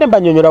good. Nabadde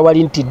mbanyonyola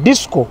wali nti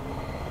disco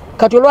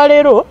kati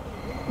olwaleero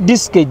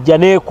disco ejja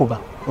neekuba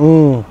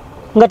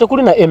nga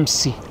tekuli na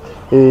MC.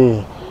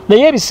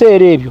 Naye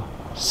ebiseera ebyo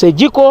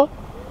Sejiko,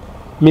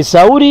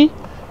 Misauri,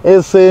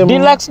 SM,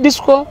 Deluxe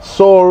Disco,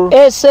 Soul,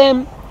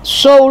 SM,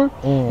 Soul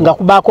nga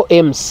kubaako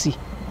MC.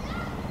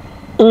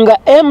 Nga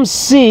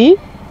MC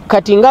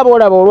kati nga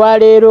boolaba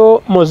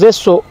olwaleero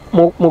Mozeso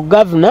mu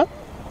governor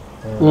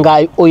nga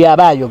oyo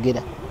aba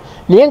ayogera.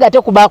 Naye nga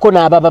tekubaako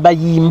n'ababa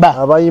bayimba.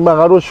 Abayimba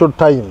nga short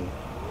time.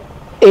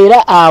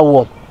 Era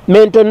awo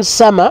Menton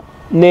Sama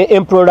ne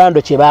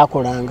Emplorando kye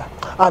baakolanga.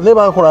 Ne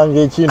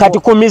baakolanga ekintu. Kati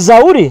ku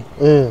Mizauri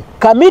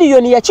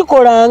Kamiliyoni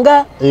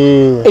yakikolanga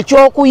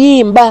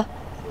ekyokuyimba.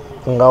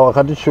 Nga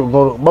wakati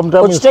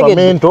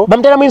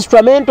bamuteramu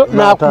instrumento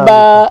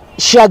n'akuba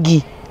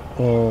Shaggy.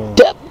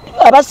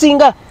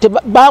 abasinga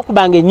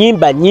bakubanga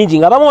ennyimba nnyingi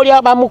nga bamu oli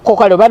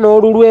abamukokale oba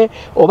n'olulwe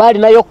oba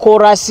alinayo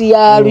korasi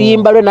ya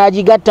luyimba lwe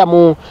n'agigatta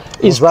mu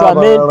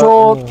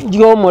instrumento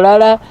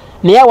ly'omulala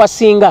naye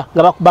awasinga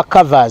nga bakuba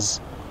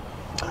covers.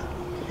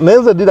 Naye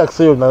nze Dirax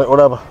eyo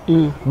olaba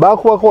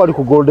bakubako wali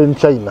ku Golden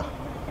China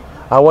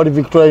awali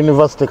Victoria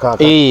University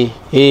kaka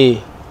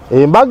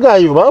embaga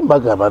yo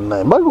bambaga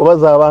bannaye embaga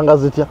bazaabanga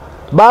zitya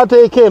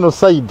bateeka eno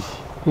side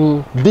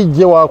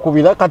DJ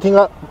wakubira kati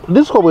nga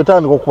disco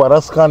bwetandika okuba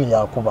Raskani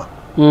yakuba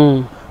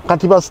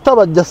kati basita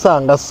bajja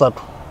sanga 3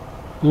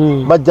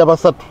 bajja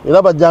basatu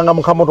era bajjanga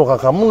mu kamotoka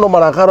kamu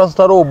nomala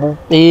akarastarobu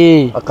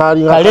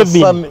akalinga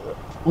kasane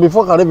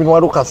before Kalevin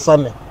wali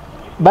kasane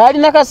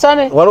balina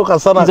kasane wali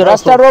kasana nze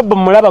rastarobu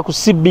mulaba ku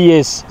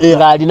CBS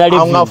nga alina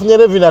Levin ngafunye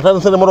Levin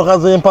atandise ne motoka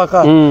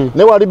z'empaka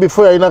ne wali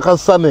before yalina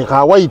kasane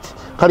ka white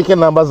kaliko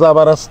enamba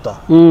z'abarasta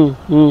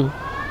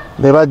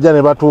ne bajja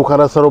ne batuuka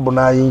rastarobu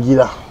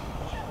n'ayingira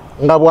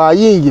nga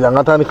bwayingira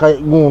nga tandika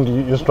gundi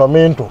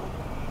instrumento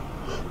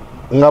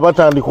nga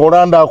batandika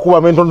olanda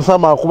akuba Menton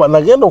Sama akuba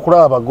nagenda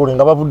okulaba abagole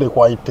nga bavudde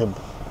kwa itebo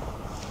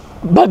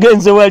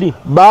bagenze wali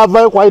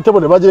bavayo kwa itebo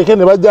ne bagireke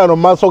ne bajja no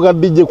maaso ga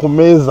DJ ku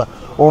meeza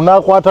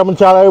onakwata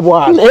mukyala we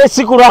bwana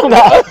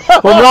sikulanga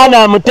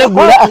omwana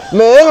amutegula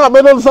naye nga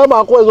Menton Sama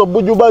akwezo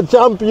bujuba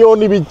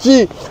champion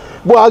biki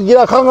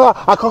bwagira kanga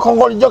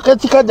akakongoli joke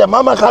kikaja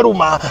mama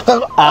kaluma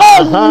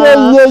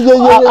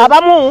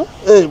abamu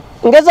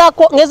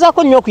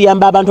ngezako nnyo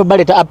okuyamba abantu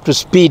baleta up to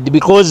speed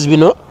because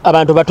bino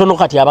abantu batono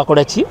kati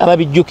abakola ki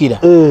ababijjukira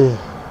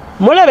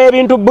mulaba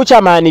ebintu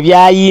Buchaman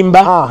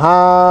byayimba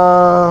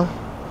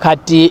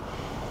kati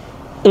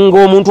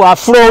ng'omuntu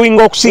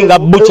aflowing okusinga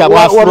Bucha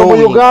bwaflowing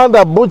mu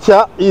Uganda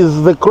Bucha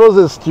is the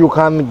closest you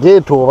can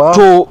get over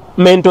to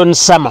Menton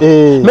Sama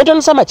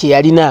Menton Sama kye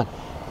yalina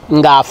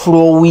nga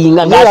flowing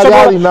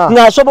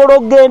nga asobola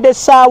okugenda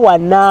essaawa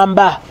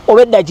namba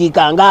oba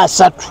eddakiika nga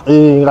 3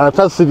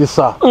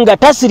 nga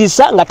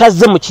tasirisa nga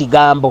tazze mu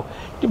kigambo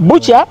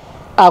Bucha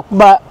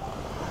akuba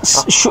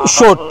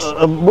short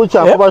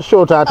Bucha akuba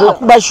short ate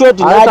akuba short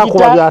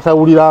n'agita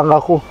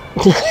byatawulirangako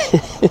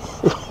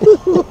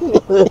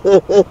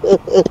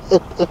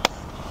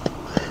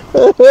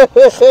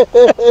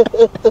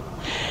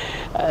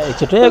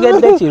ekyo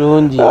toyogedde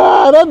kirungi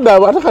radda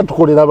ate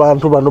katukolera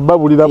abantu bano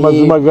babulira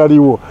mazima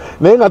galiwo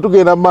naye nga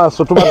tugenda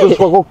maaso tuba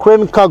tusukako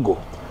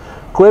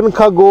Crane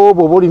Cargo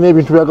bw'oba olina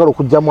ebintu byagala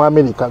okujja mu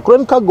America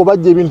Crane Cargo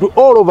bajja ebintu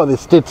all over the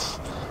states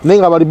naye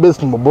nga bali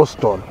based mu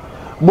Boston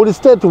buli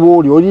state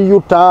bw'oli oli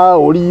Utah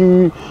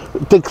oli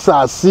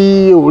Texas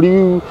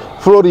oli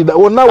Florida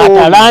wonna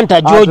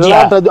Atlanta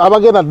Georgia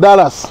abagenda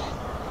Dallas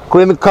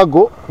Crane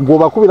Cargo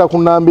gw'obakubira ku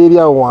namba eri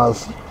awo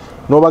wansi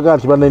n'obagaa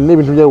nti banalina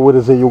ebintu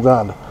byaweereza e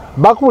Uganda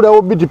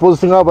bakubirawo biti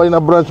posting abo balina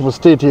branch mu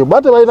state eyo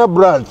bate balina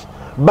branch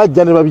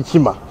bajja ne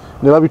babikima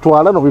ne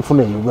babitwala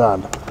nobifuna e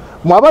Uganda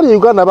mwabali e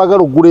Uganda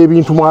bagala okugula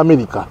ebintu mu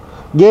America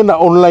genda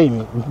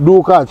online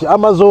duuka ki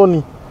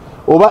Amazon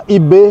oba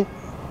eBay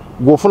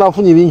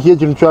gwofunafunye linki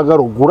y'ekintu kyagala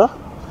okugula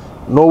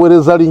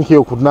n'oweereza linki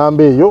eyo ku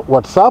namba eyo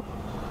WhatsApp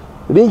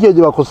linki eyo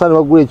gye bakosa ne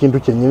bagula ekintu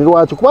kyennyini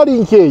lwaki kuba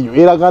linki eyo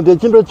eraga nti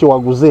ekintu ekyo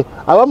waguze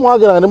abamu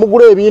wageranga ne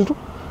mugula ebintu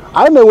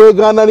aye ne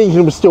weegaana linki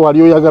musiki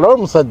wali oyagala wa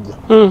musajja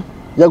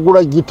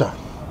yagula gita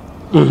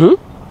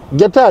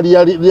gita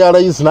ya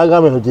layisi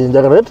n'agamba eno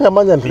gyenjagala naye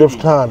teyamanya nti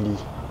left hand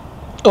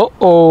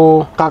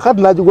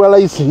kakati n'agigula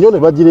layisi nnyo ne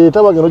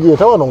bagireeta bagenda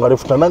ogireeta wano nga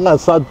left hand nga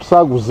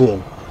saaguze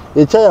eno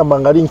ekyayamba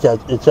nga linki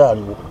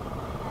ekyaliwo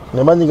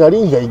ne manyiga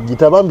linki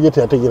gita bambi ye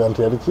teyategeera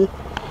nti yali ki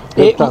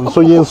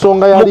so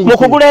yensonga ya linki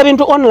mukugula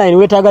ebintu online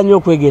weetaaga nnyo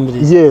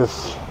okwegendereza yes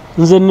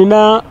nze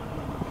nina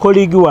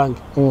koligi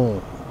wange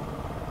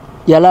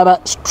yalaba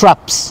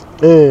straps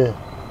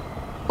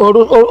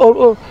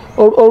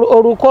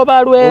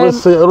olukoba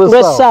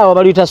lw'essaawa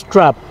baluyita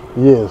strap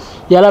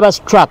yalaba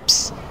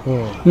straps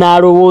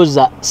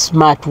n'alowooza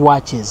smart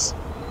watches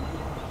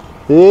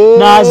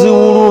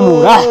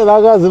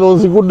n'aziwulumula zino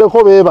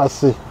nziguddeko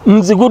beebase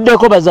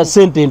nziguddeko baza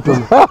ssente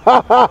ntono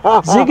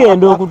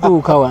zigenda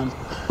okutuuka wano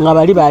nga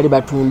bali baali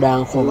batunda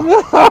nkoba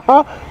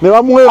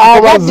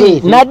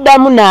akati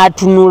n'addamu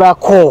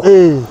n'atunulako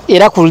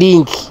era ku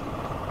linki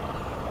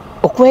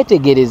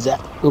okwetegereza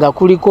nga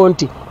kuliko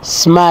nti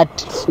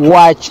smart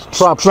watch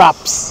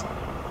straps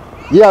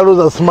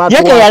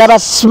yeke yalaba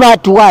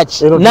smart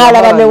watch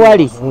n'alaba ne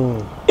wali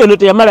eno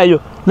teyamalayo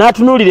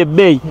n'atunuulira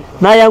ebbeeyi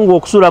n'ayanguwa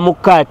okusula mu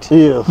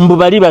kkaati mbu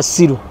bali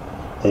basiru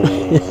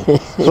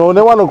so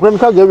ne wano Crane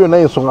Cargo byonna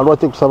ensonga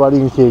lwaki kusaba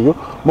linki eyo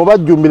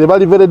mubajjumbire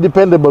bali very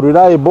dependable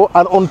reliable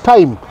and on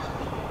time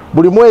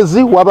buli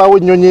mwezi wabaawo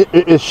ennyonyi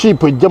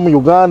eship ejja mu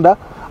Uganda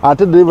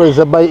ate deliveries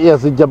za by air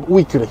zijja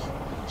weekly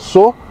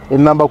so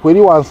enamba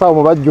kweri wansi awo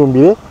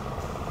mubajjumbire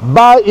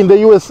buy in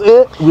the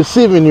USA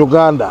receive in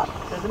Uganda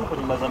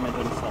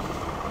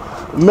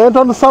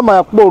Menton Sama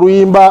yakuba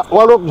oluyimba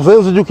waliwo nze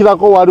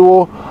nzijukirako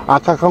waliwo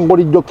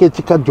akakangolijjo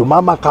k'ekikajjo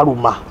mama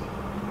kaluma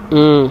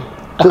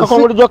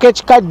akakangolijjo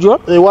k'ekikajjo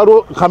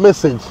waliwo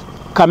kamessage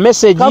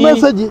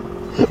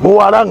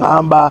muwala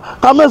ngamba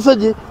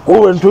kameseji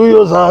kuwe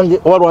ntuyo zange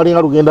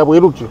walwalinga lugenda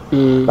bwerutyo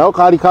nawo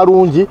kali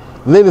kalungi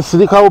then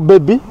sirikawo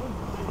baby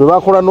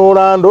bebakola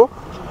n'Orlando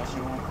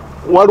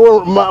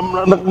waliwo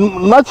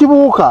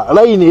nakibuuka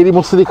line eri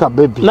musirika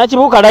baby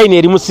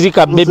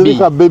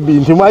musirika baby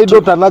nti my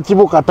daughter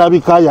nakibuuka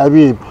tabika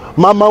yabi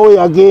mama we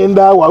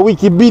yagenda wa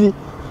wiki 2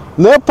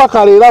 ne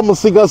paka leera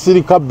musiga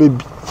sirika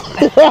baby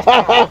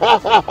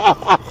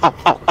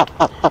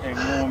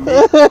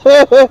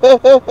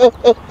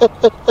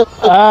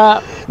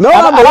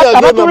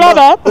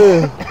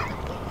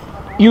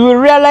you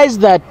will realize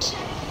that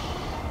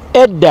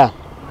Edda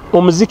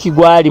omuziki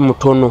gwali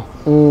mutono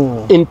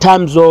in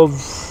terms of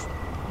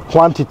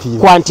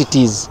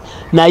quantities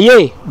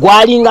naye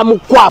gwalinga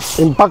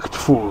mukwafu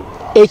impactful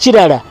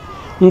ekirala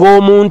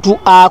ng'omuntu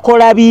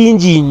akola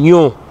bingi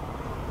nnyo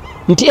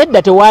nti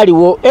Edda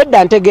tewaliwo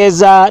Edda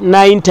ntegeeza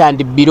 90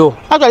 and below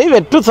actually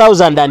even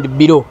 2000 and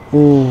below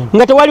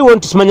nga tewaliwo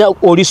nti simanya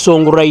oli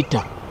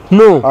songwriter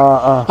no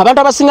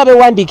abantu abasinga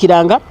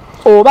bewandiikiranga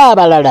oba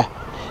abalala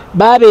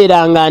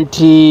babeeranga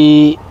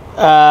nti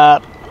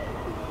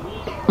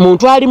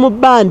muntu ali mu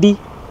bandi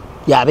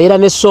yabeera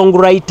ne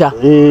songwriter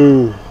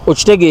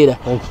okitegeera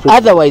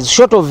otherwise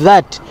short of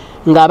that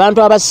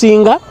ng'abantu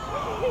abasinga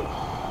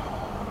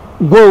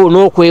go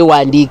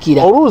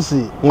n'okwewandiikira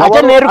oluusi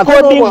ate ne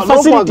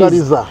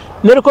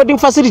recording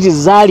facilities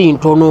zaali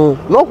ntono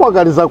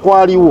n'okwagaliza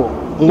kwaliwo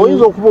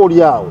ng'oyinza okuba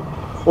oli awo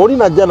oli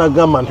najja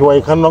nagamba nti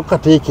wayikanna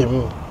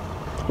okukateekemu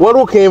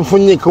waliwo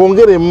kenfunye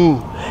kongeremu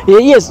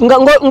yes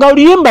nga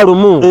oluyimba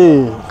lumu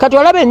kati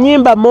olaba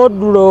ennyimba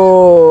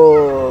modulo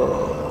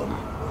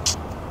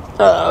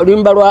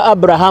oluyimba lwa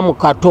Abrahamu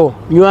Kato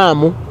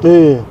nywamu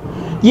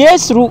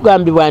yes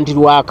lugambibwa nti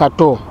lwa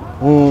Kato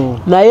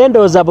naye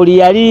ndowooza buli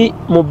yali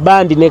mu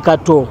bandi ne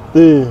Kato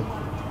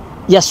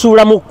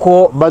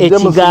yasuulamuko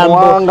ekigambo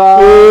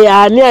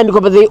ani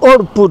andiko but they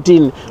all put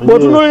in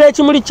bw'otunuulira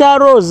ekimuli kya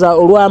Rosa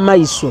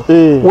olw'amaiso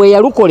we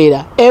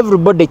yalukolera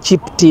everybody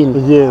chipped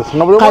in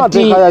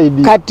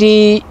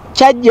kati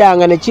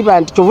kyajjanga ne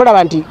kiba nti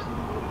kyovulaba nti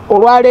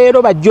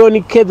olwaleero ba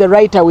John K the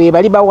writer we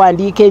bali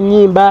bawandiika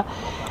ennyimba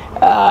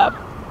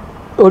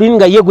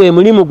olinga ye gwe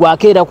mulimu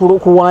gwakeera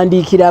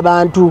kuwandiikira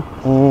abantu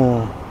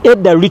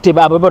Edda luli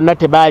abo bonna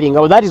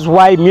tebaalinga that is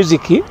why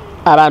music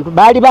abantu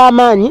baali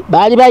b'amaanyi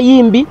baali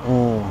bayimbi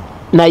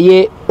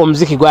naye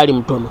omuziki gwali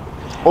mutono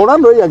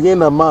Orlando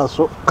yagenda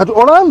maaso kati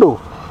Orlando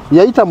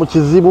yayita mu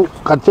kizibu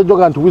kati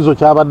kyejoga nti wizo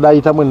kyabadde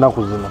ayitamu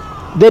ennaku zino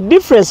the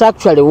difference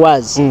actually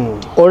was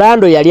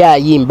Orlando yali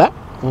ayimba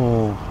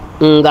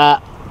nga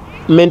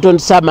Menton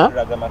Summer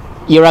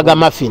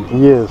Ragamuffin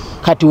yes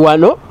kati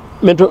wano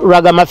Menton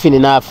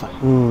Ragamuffin naafa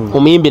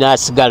omuyimbi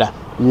n'asigala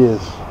yes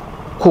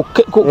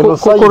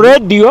ku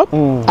radio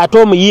ate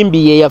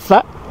omuyimbi ye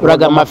yafa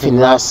Ragamuffin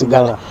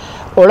n'asigala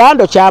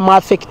Orlando kyamu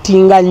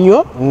affectinga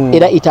nnyo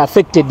era it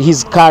affected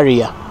his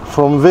career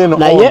from then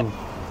naye on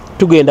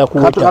tugenda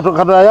kuwuta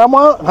kata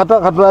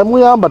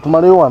yamuyamba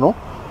tumaleyo wano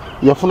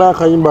yafuna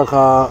akayimba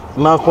ka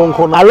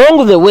nakonkona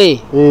along the way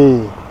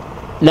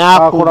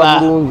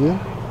nakuba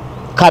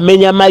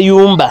kamenya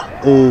mayumba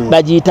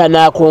bagiyita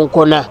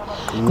nakonkona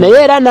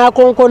naye era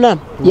nakonkona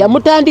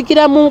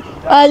yamutandikira mu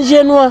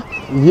Angenwa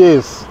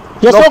yes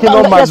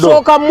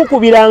yasooka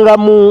mukubiranga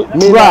mu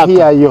track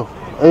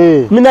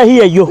mina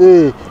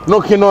hiyo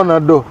no kinona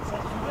do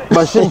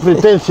machine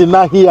pretension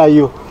na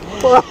hiyo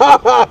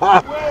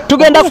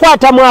tugenda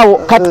kwatamu awo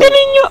katini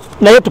nnyo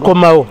naye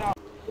tukomawo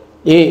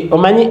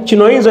omanyi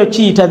kino oyinza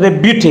okiyita the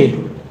beauty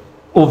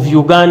of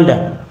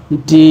Uganda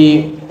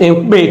nti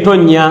enkuba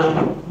etonnya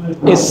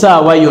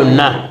essaawa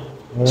yonna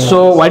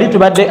so wali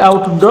tubadde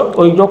outdoor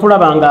oyinza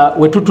okulaba nga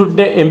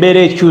wetutudde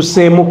embeera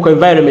ekyuseemu ku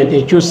environment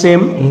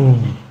ekyuseemu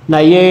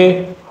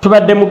naye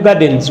tubadde mu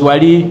gardens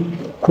wali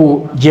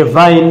ku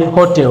Jevine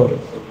Hotel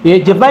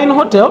Jevine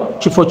Hotel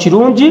kifo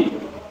kirungi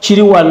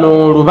kiri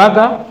wano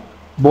Lubaga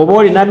bw'oba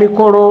olina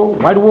mikolo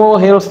waliwo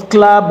health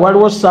club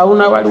waliwo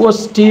sauna waliwo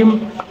steam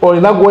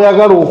olina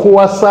gw'oyagala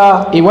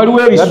okuwasa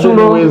waliwo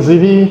ebisulo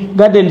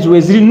gardens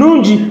weziri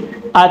nungi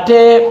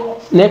ate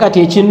naye kati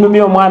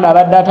ekinnumya omwana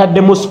abadde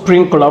ataddemu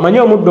sprinkler omanyi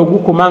omuddo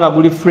gukuma nga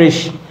guli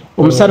fresh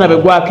omusana bwe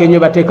gwaka ennyo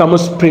bateekamu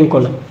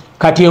sprinkler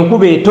kati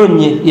enkuba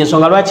etonnye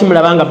yensonga lwaki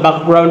mulabanga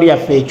background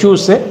yaffe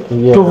ekyuse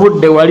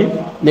tuvudde wali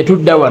ne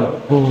tudda wano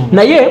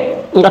naye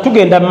nga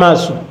tugenda mu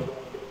maaso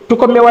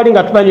tukomye wali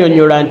nga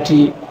tubanyonyola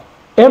nti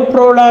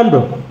Emperor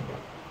Orlando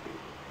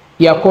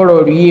yakola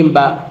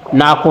oluyimba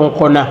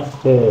n'akonkona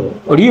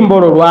oluyimba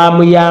olwo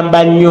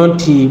lwamuyamba nnyo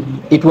nti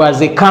it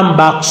was a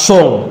comeback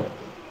song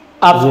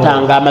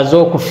after nga amaze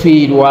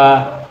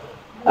okufiirwa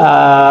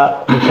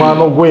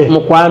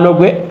mukwano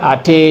gwe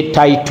ate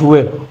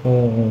taitwe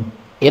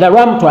era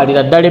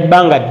lwamutwalira ddala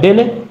ebbanga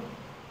ddene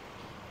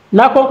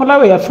n'akonkona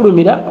we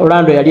yafulumira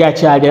Orlando yali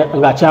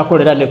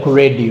ng'akyakolera ne ku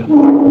radio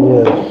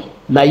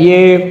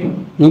naye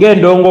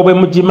ng'endongo bwe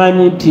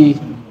mugimanyi nti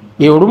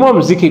olumu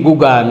omuziki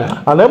gugaana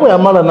naye bwe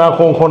yamala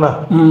n'akonkona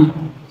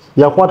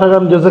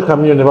yakwatagana Jose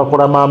Camillo ne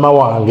bakola maama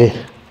wange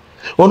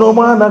ono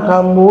mwana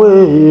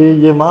kamuwe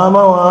ye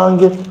mama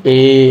wange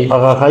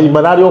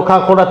akakayimba nalyoka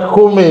akola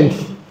comment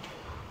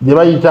gye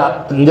bayita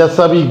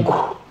njasabigo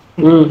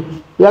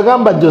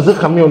yagamba Jose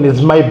Chameleone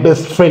is my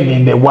best friend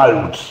in the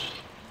world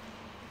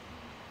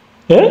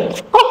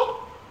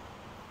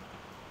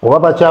oba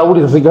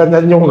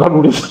bakyawuliziganya nnyo nga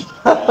luli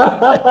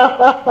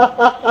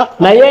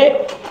naye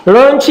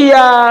lonchi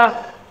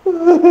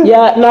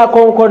ya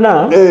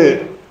nakonkona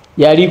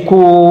yali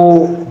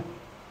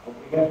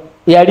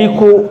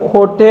ku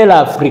Hotel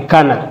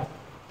Africana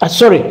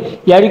sorry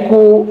yali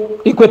ku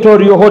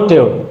Equatorial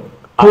Hotel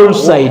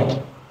poolside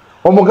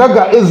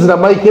omugaga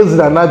Mike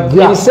Ezra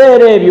najja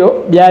ebiseera ebyo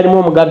byalimu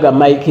omugaga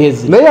Mike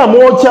Ezra naye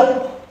amwokya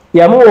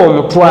yamuwa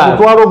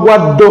omutwalo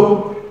gwa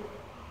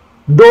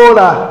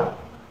dola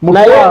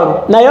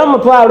naye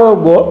omutwalo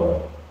ogwo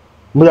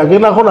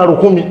muyagendako na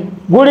 100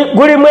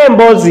 gulimu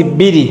emboozi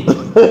 2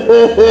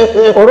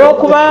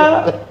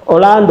 olw'okuba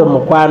Orlando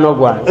mukwano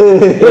gwange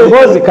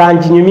emboozi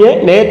kanjinyumye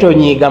naye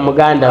tonyiiga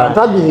muganda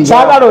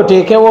saagala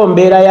oteekewo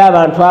mbeera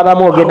y'abantu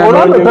abamu ogenda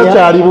Orlando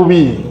takyali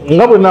bubi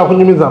nga bwe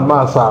nakunyumiza mu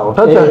maaso awo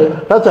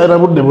takyalina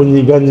budde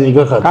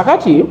bunyiiganyiiga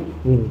kakati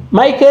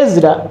Mike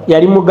Ezra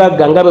yali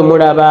mugagga nga bwe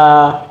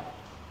mulaba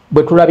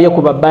bwe tulabye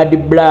ku ba Bad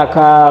Black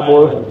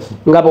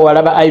nga bwe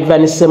walaba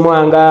Ivan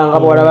Semwanga nga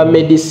bwe walaba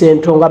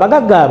Medicento nga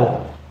bagagga abo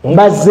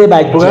bazze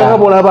bajja nga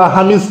bwe walaba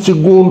Hamis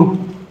Kigundu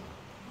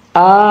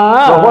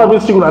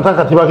Hamis Kigundu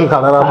ataka tibaki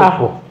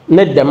kalalamuko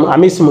nedda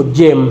Hamis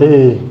Mujemu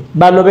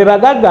bano be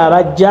bagagga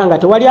abajja nga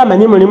tewali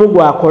amanyi mulimu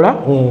gwakola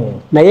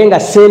naye nga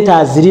sente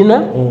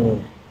azirina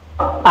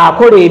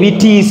akola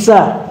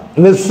ebitiisa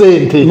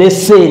ne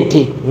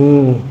sente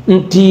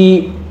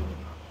nti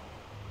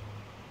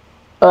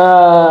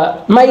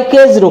Mike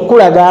Ezra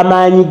okulaga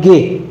amaanyi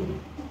ge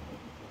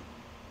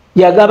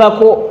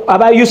yagabako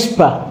aba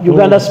USPA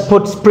Uganda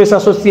Sports Press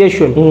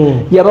Association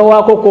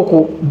yabawaako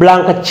ku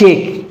blank check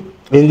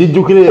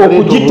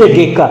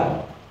okugitegeka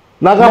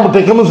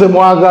nagamutekemuze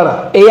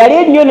mwagala eyali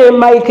ennyo ne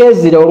Mike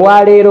Ezra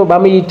olwaleero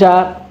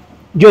bamuyita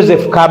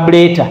Joseph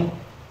Kableta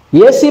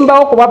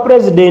yesimbawo kuba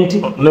president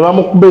ne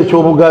bamukuba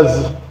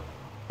ekyobugazi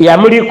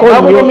yamuliko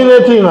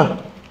nominatinga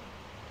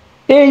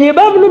ye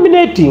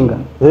bamunominatinga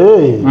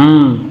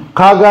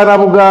kagana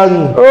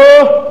buganyi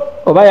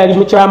oba yali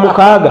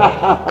mukyamukaaga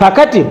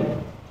kakati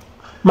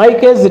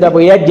Mike Ezra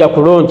bwe yajja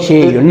ku launch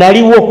eyo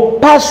naliwo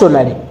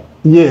personally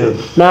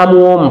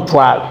n'amuwa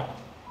omutwalo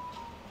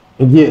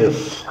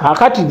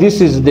kakati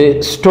this is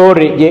the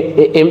story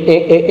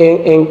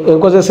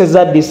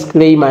enkozeseza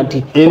disclaimer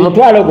nti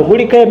omutwalo ogwo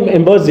guliko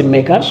emboozi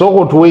mmeka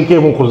sooka otuweeko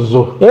emu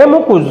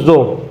ku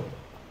zo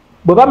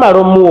bwe bamala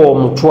omuwa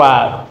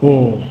omutwalo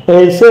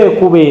ensi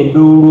ekuba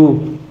enduulu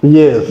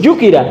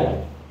jjukira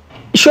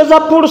sho za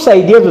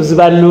poolside ezo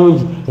ziba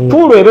nnungi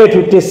pool eba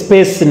etutte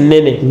space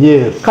nnene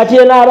kati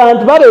eno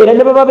abantu babeera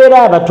ne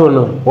bababeera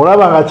abatono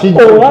olaba nga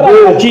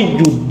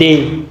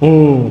kijjudde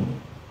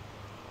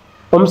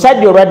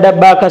omusajja olwadda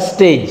baaka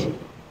stage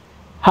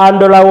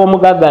handola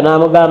w'omugagga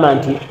n'amugamba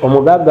nti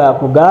omugagga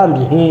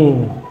akugambye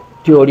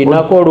nti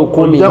olinako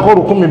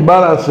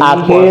 10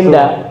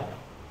 akenda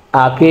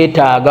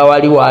akeetaaga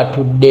wali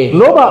waatudde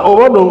noba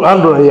oba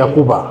handola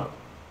yakuba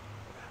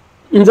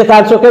nze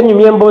kansoke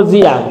ennyumya emboozi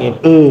yange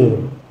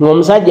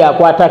ng'omusajja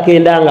akwata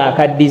kenda nga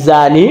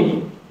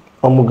akaddizaani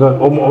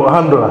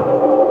handola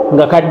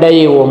nga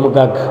kaddayo ewa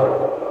omugagga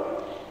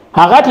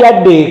akati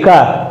adda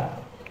eka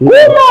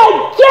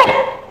kumajja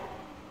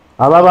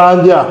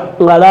ababanja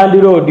nga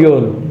landiroodi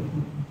ono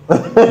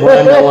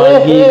mwana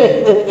wange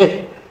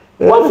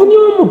wafunye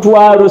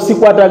omutwalo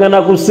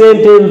sikwatagana ku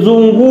sente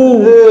enzungu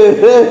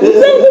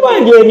nze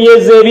nkubanja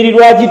emyezi 2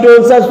 lwaki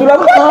tonsasula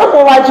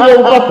kakobakire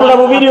obupapula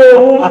bubiri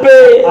obumpe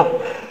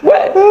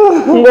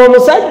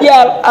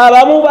ng'omusajja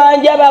abamu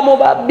banja bamu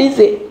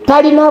babbize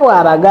talina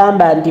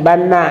bw'abagamba nti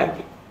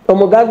bannange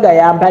omugagga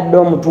yampadde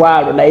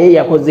omutwalo naye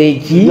yakoze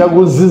eki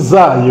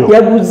yaguzizaayo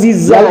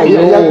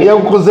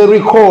yakukoze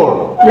recall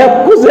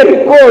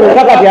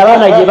kakati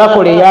abaana gye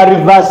bakola eya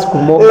reverse ku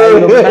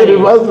mobile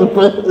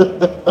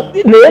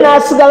naye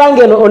n'asigala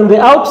ngeno on the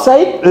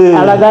outside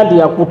alaga nti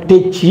yakutte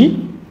ki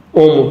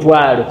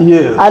omutwalo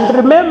and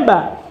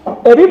remember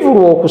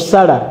ebivulu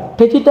okusala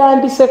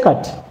tekitandise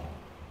kati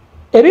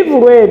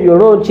ebivulu ebyo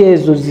lonki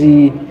ezo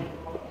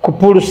ku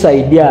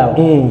poolside awo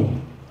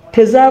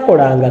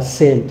tezaakolanga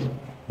ssente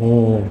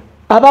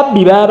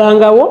ababbi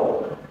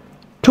baabangawo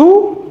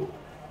 2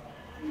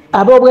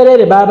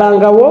 ab'obwerere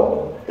baabangawo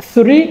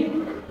 3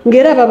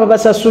 ng'era baba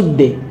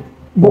basasudde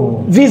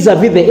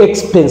vis-a-vis the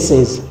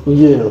expenses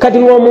kati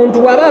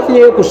ng'omuntu bw'aba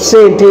afunyeyo ku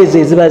ssente ezo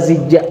eziba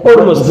zijja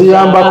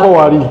ziyambako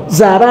wali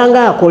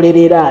zaabanga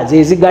akolerera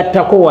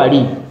zezigattako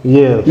wali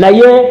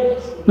naye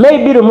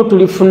maybe lumu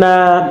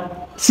tulifuna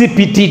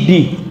CPTD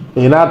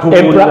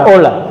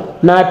Ola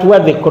n'atuwa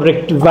the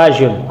correct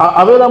version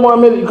abeera mu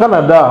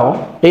Canada awo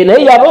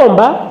naye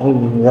yabomba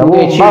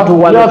ng'ekintu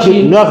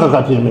myaka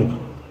kati emeka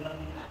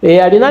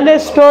alina ne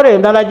story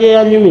endala gye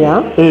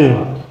yanyumya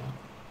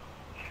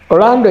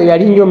Orlando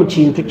yali nnyo mu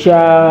kintu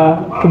kya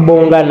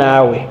kubonga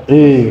naawe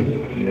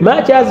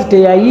Matyazi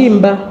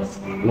teyayimba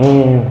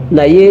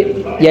naye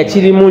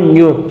yakirimu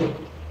nnyo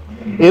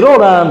era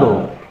Orlando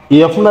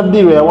yafuna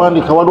ddiiro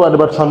yawandika waliwo ade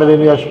batusa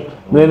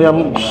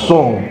Millennium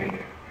Song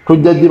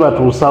tujja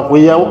gibatuusaako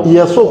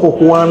yasooka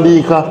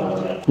okuwandiika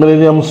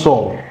Millennium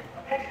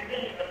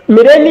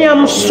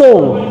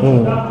Song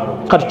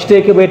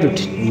katukiteeke bwe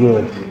tuti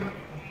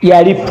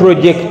yali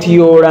project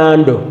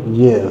y'Orlando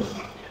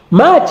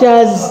much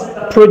as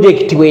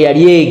project bwe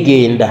yali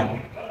egenda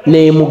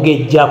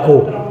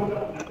n'emugejjako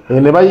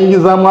ne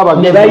bayingizaamu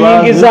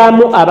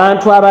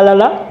abantu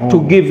abalala to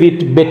give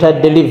it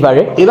better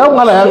delivery. Era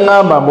omwana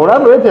yaŋŋamba mbu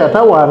Orlando yete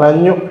yatawaana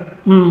nnyo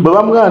bwe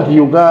bamugamba nti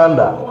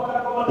Uganda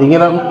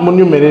egenda mu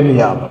New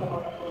Millennium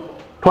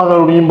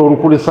twagala oluyimba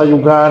olukulisa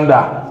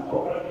Uganda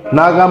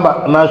n'agamba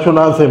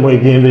national anthem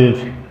egende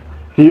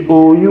nti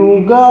o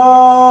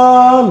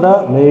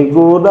Uganda may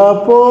God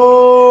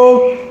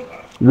uphold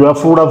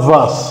lwafuula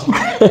verse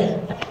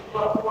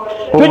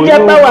tujja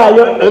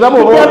bawaayo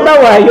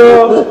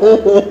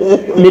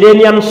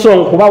Millennium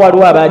Song kuba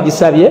waliwo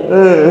abagisabye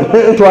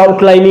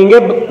outlining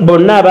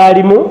bonna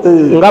abaalimu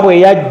nga bwe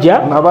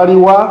yajja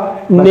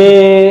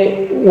ne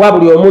wa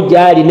buli omu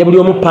gyali ne buli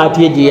omu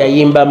paati ye gye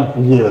yayimbamu.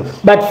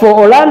 But for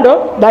Orlando,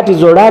 that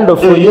is Orlando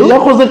for you.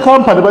 Yakoze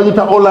company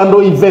bagita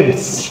Orlando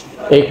Events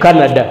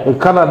Canada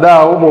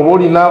awo bw'oba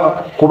olina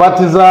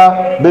kubatiza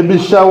baby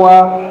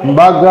shower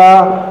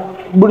mbaga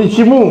buli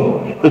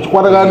kimu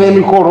ekikwatagana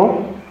n'emikolo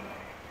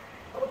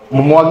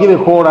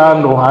mumuwagireko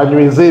Orlando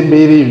anyweze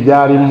embeera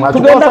ebyalimu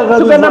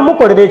tugenda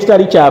mukolera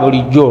ekitali kya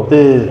bulijjo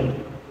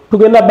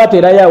tugenda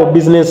baterayo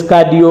business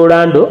card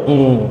y'Orlando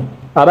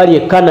abali e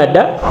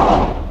Canada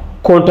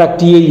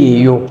contact ye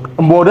yeeyo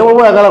mbone bwe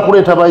oyagala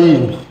kuleeta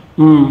bayimbi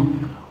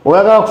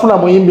oyagala kufuna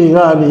muyimbi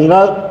nga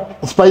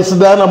Spice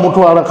Diana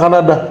mutwala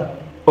Canada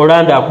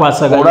Orlando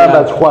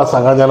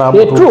akwasaganya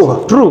namutuusa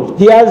true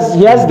he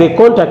has the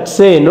contact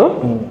seno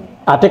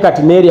ate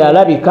kati neeri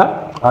alabika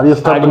ali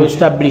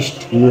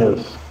established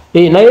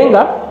naye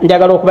nga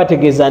njagala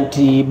okubategeeza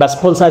nti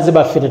basponsors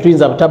baffe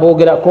tetuyinza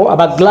butaboogerako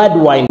aba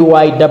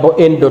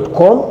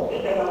gladwine.com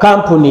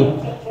company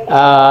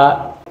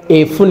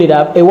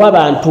efunira ewa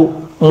abantu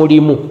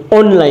mulimu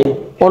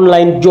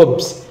online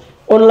jobs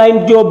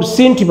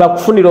sinti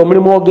bakufunira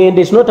omulimu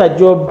ogende. It's not a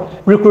job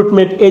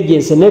recruitment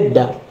agency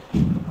nedda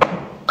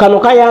kano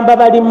kayamba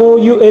bali mu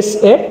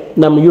USA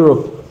na mu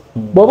Europe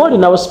bw'oba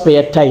olinawo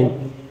spare time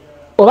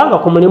obanga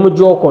ku mulimu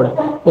gy'okola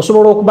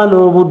osobola okuba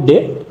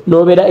n'obudde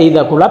n'obeera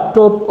either ku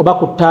laptop oba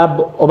ku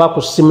tab oba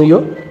ku simu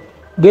yo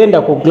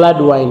genda ku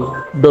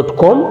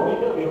gladwine.com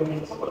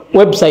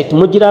website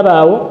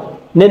mugirabaawo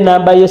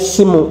n'ennamba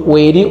y'essimu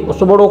weeri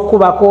osobola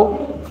okukubako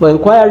for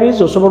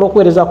inquiries osobola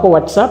okuweerezako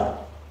WhatsApp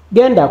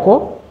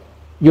gendako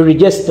you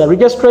register.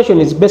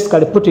 Registration is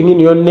basically putting in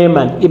your name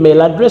and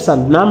email address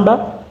and number.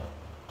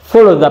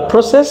 Follow the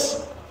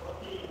process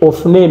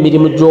of name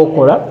emirimu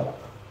gy'okola.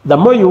 The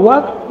more you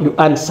work, you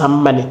earn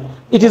some money.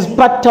 It is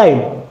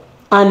part-time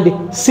and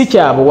si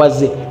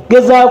kyabuwaze.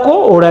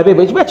 Gezaako olabe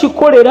bwe kiba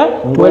kikolera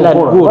well and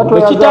good.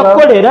 Bwe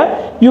kitakolera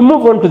you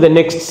move on to the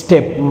next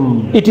step.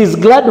 It is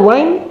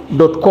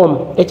gladwine.com.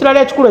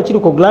 Ekirala ekikulu ekiri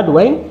ku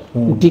Gladwine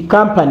nti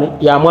company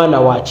ya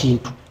mwana wa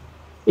kintu.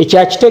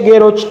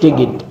 Ekyakitegeera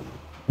okitegedde.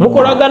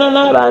 Mukolagana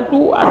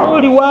n'abantu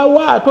atoli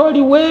waawa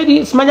atoli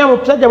weeri simanya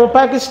musajja mu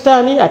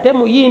Pakistan ate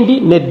muyindi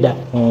nedda.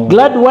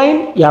 Gladwine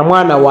ya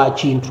mwana wa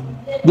kintu.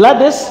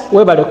 Gladys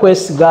webale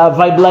kwesiga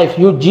Vibe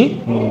Life UG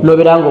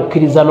nobeera nga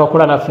okkiriza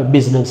n'okola naffe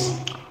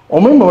business.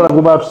 Omulimu omulala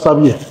gwe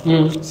batusabye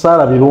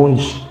Saala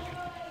Birungi.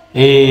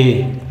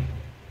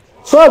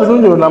 Saala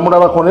Birungi ono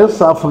namulabako naye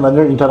saafuna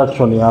nnyo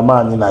interaction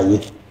y'amaanyi naye.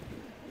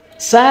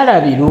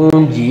 Saala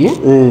Birungi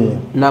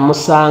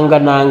namusanga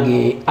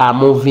nange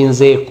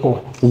amuvinzeeko.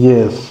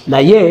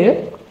 Naye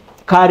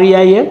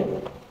kariya ye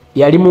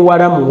yali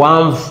muwala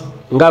muwanvu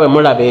nga bwe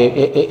mulaba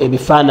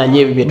ebifaananyi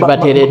ebyo bye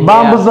tubateeredde.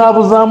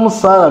 Bambuzabuzaamu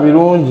Saala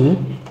Birungi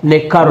ne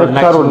Carol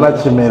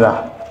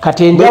Nakimera.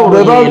 Kati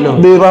enjawulo eno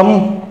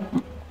bebamu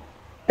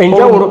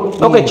enjawulo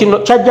kino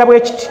kyajja bwe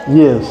kiti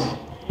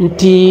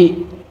nti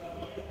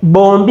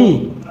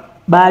bombi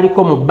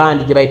baaliko mu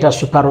bandi gye bayita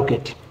Super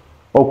Rocket.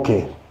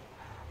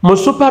 Mu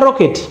Super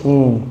Rocket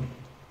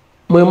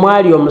mwe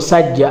mwali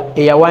omusajja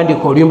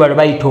eyawandika oluyimba lwe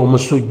bayita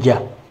Omusujja.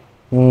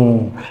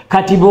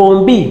 Kati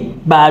bombi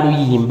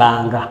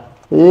baaluyimbanga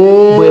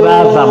bwe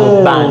baava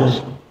mu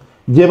bandi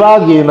gye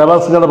bagenda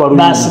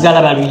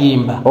basigala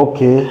baluyimba.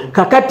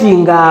 Kakati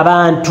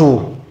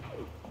ng'abantu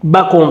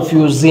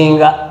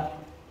bakonfuzinga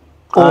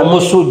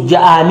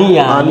Omusujja ani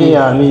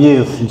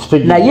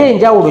naye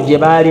enjawulo gye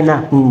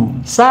baalina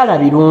Saala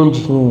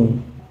Birungi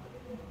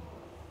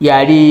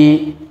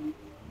yali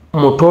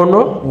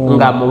mutono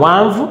nga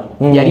muwanvu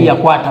yali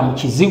yakwata mu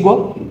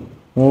kizigo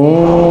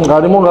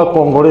ng'alimu nga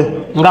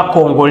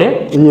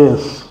kongole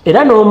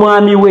era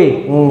n'omwami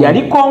we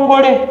yali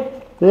kongole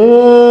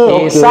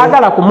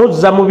saagala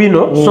kumuzza mu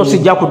bino so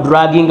sijja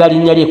kudraginga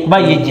linnya lye kuba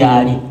ye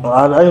gyali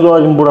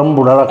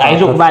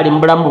ayinza okuba ali mu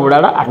bulamu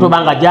bulala ate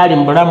obanga gyali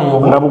mu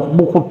bulamu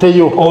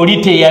bukuteyo oli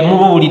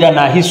teyamubuulira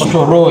na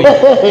history oyo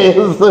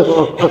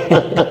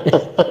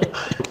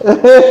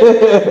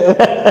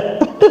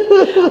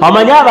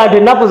omanyi abantu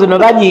ennaku zino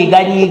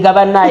banyiiganyiiga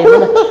bannaye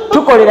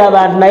tukolera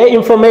abantu naye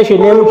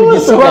information emu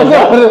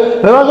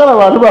tugisigaebagala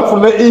abantu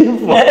bafune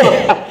info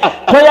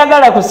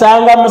toyagala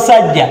kusanga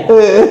musajja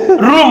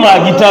rumu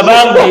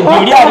agitabanga nti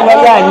oli ali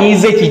wali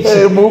anyiize kiki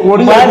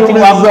anti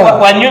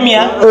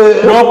wanyumya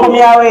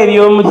n'okomyawo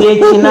ebyomu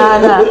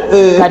gyekinaana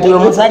kati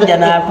omusajja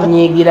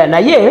n'akunyiigira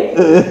naye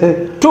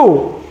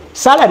tu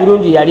Sala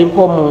Birungi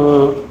yaliko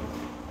mu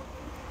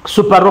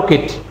Super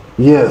Rocket.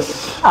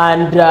 Yes.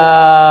 And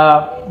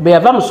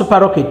beyava mu Super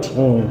Rocket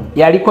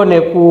yaliko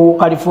ne ku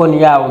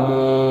California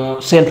mu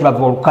Central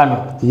Volcano.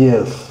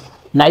 Yes.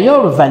 Naye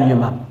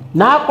oluvannyuma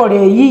n'akola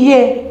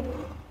eyiye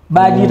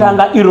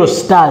bagiranga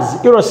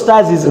Eurostars.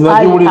 Eurostars is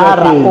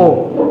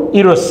IRO.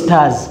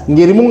 Eurostars.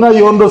 Ngerimu nga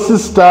Yondo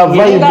Sister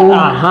vibe.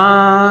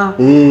 Aha.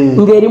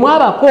 Ngerimu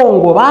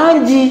abakongo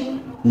bangi.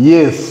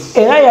 Yes.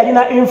 Era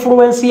yalina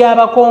influence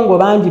y'abakongo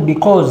bangi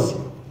because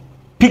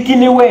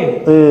pikini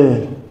we.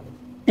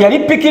 Yali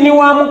pikini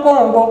wa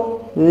mukongo.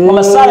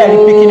 Omasala yali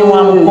pikini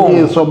wa mukongo.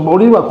 Yes, so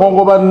oli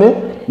bakongo banne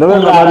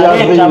nebenga bali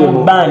avile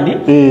mu bandi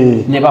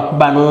ne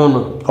bakuba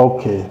nono.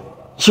 Okay.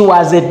 She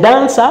was a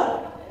dancer,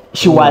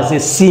 she was a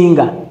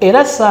singer.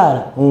 Era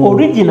Sara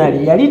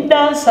originally yali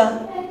dancer.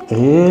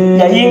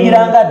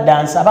 Yayingiranga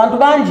dancer. Abantu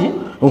bangi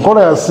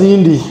nkola ya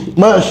Sindi,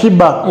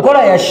 Shiba.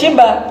 Nkola ya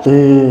Shiba.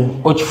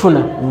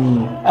 Okifuna.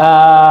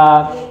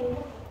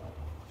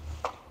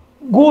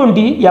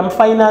 Gundi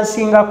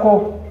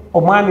yamfinancingako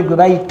omwami gwe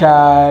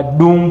bayita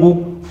Dungu.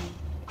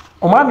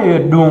 Omwami oyo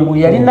Dungu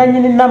yali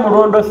nanyini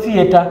Namulondo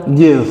Theatre.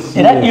 Yes.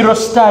 Era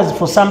Eurostars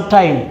for some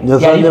time.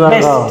 Yes, yali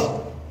best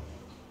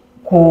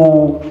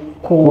ku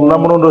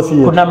Namulondo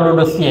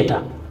Theatre.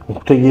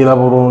 Kutegeera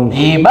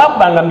bulungi.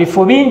 Bakubanga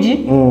bifo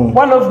bingi.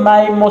 One of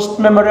my most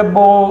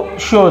memorable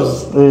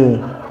shows.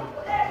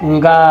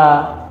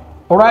 Nga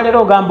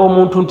olwaleero ogamba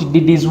omuntu nti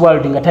Diddy's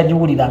World nga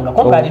tagiwuliranga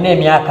ko ng'alina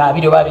emyaka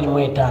 2 oba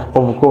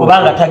 25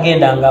 obanga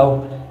tagendangawo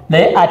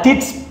naye at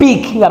its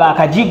peak nga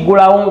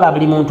bakagiggulawo nga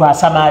buli muntu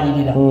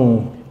asamaalirira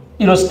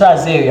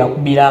Eurostars eyo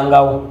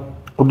yakubirangawo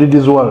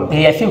Diddy's World.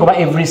 I think about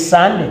every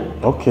Sunday.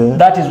 Okay.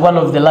 That is one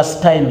of the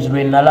last times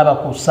when nalaba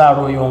ku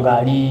Saro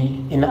yongali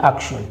in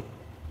action.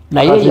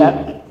 Naye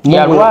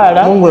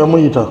yalwala Mungu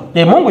yamuyita.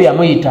 Mungu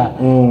yamuyita.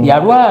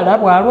 Yalwala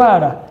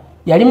bwalwala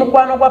yali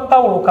mukwano gwa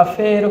Paulo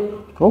Kafeero.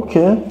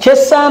 Okay.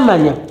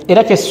 Kyesamanya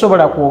era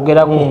kyesobola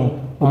kwogerako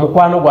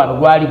omukwano gwabwe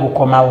gwali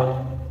gukomawo.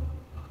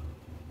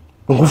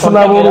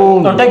 Nkufuna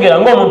bulungi. Ntegera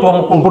ng'omuntu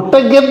omukulu.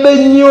 Nkutegedde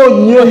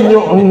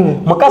nnyo.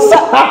 Mukasa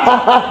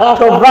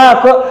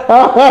tovaako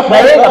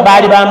naye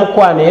baali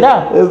bamukwana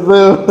era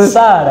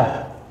Sara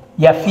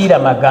yafiira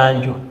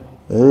maganjo.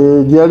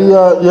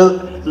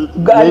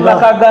 Gali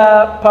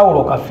makaga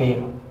Paulo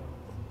Kafeero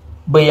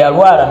bwe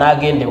yalwala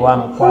n'agende wa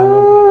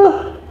mukwano.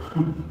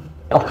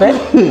 Okay?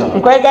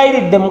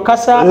 Nkwegayiridde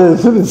Mukasa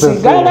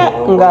sigala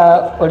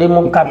nga oli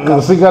mukaka.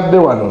 Nsigadde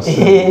wano.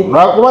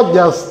 Lwakuba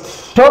just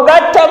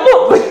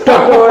togattamu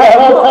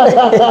tokolamu.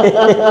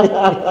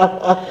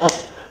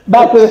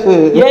 But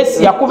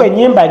yes, yakuba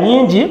ennyimba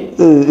nyingi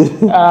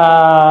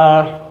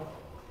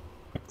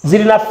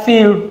zirina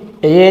feel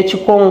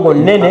ey'ekikongo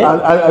nnene.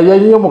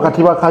 Yalinyo mu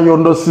katiba ka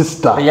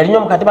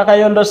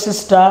Yondo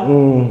Sister.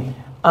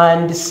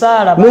 And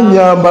Sara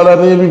n'ennyambala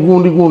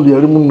n'ebigundi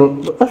yali muno.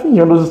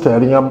 Yondo Sister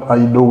yali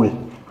aidowe.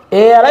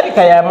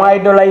 Alabika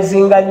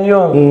yamwidolizinga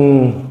nnyo.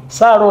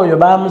 Sara oyo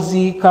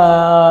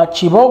bamuziika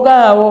Kiboga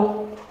awo.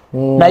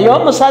 Naye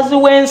omusazi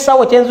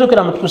w'ensawo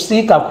kyenzuukira mu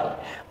kusiikako.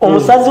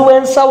 Omusazi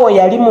w'ensawo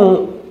yali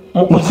mu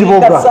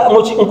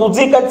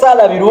kuziika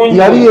Sara Birungi.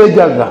 Yali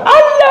yeejaga.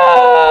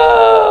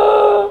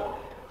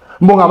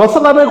 Mbonga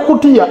basala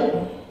n'ekutiya.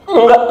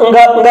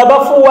 Nga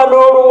bafuuwa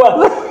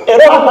n'oluwa.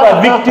 Era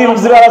okuba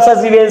victims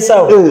b'abasazi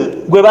b'ensawo.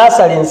 Gwe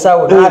baasala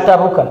ensawo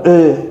n'atabuka.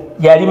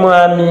 Yali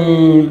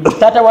mwami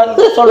tata wa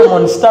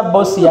Solomon Star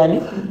Boss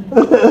yani.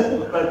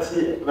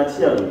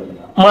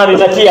 Mwami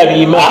Matia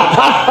Bima.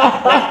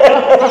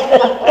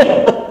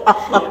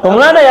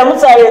 Omwana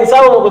yamusala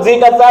ensawo mu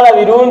kuziika Sara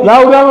Birungi.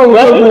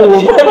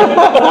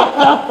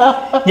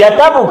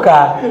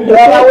 Yatabuka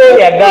yabawe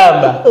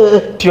yagamba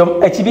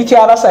ekibi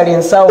ky'abasala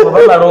ensawo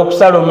bamala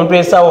okusala omuntu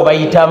ensawo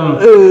bayitamu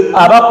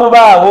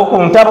abakubaawo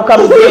ku ntabuka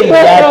muzeeyi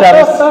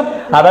yatabusa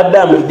abadde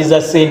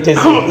amuddiza ssente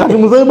ze. Kati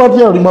muzeeyi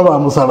Matia alima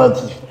bamusala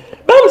ki?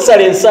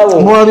 Bamusala ensawo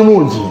mwali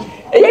mungi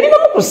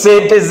yalinamu ku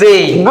ssente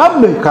ze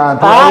ngambe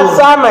kantu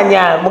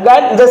asamanya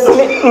nze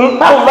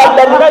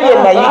kuvadda nina bye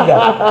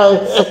nayiga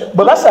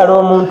bwe basala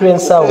omuntu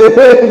ensawo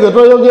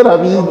toyogera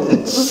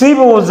bingi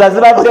sibuuza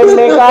zibadde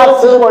mmeka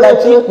sikola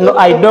ki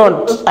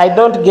no I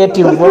don't get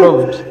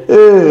involved.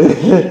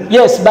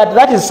 Yes, but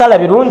that is Sara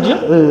Birungi.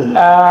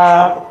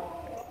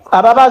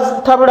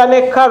 Ababatabula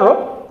ne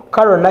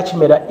Karo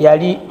Nakimera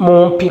yali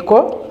mu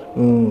mpiko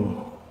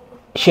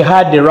she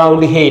had a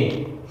round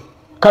head.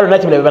 Karo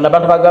Nachimera bana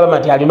bantu bagamba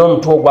nti alina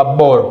omutwe ogwa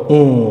ball.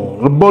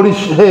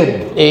 Ballish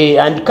head.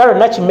 And Karo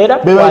Nachimera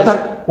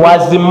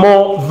was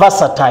more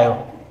versatile.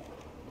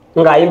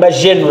 Nga imba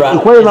genre.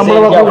 Kwa na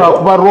mulaba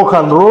kuba rock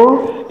and roll.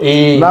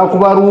 Na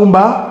kuba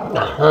rumba.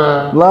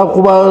 Na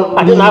kuba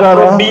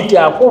lingara. Beat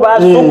akuba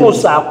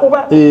sukusa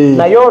akuba.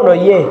 Na yono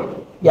ye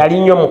yali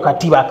nnyo mu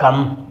katiba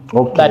kamu.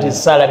 That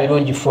is Sala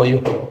Birungi for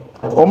you.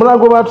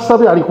 Omulago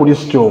batusabye ali ku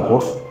list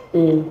okwo.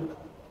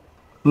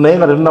 Naye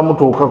nga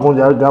tetunnamutuuka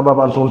kunja agamba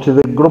abantu nti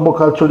the Global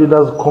Cultural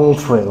Leaders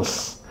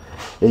Conference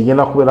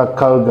egenda kubeera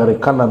Calgary,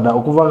 Canada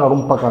okuva nga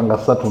lumpaka nga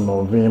 3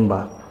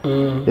 Novemba.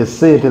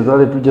 Essente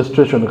ezali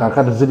registration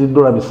kakati ziri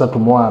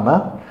 $340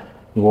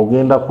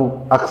 ng'ogenda ku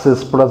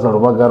Access Plaza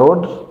Lubaga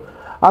Road.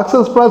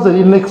 Access Plaza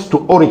eri next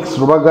to Oryx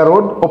Lubaga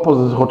Road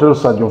opposite Hotel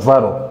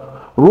Sajovaro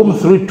room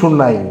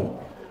 329.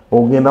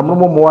 Ogenda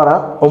mulimu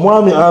omuwala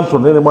omwami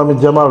Anthony ne mwami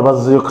Jamal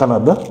bazzeeyo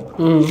Canada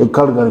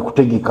Calgary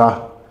kutegeka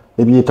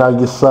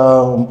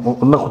ebyetaagisa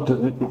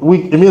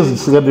emyezi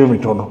gisigaddeyo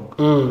mitono.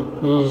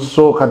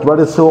 So kati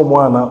baleseewo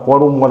omwana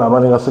wali omwana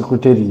abanenga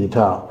secretariat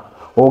awo.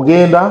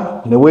 Ogenda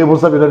ne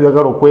weebuuza byonna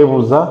byagala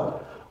okwebuuza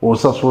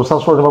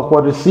osasula ne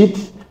bakuwa receipt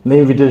ne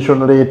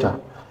invitation letter.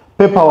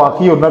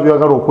 Paperwork yonna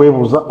byagala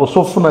okwebuuza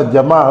osofuna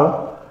Jamal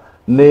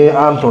ne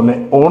Anthony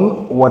on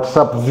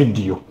WhatsApp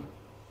video.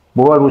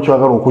 Bw'oba waliwo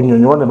kyagala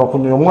okunyonyola ne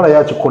bakunyonyola omwana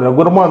yakikolera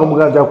gwe omwana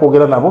omuganja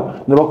akwogera nabo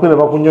ne bakwira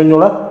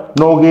bakunyonyola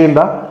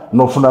n'ogenda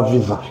n'ofuna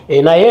visa.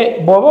 Naye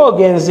bw'oba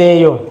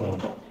ogenzeeyo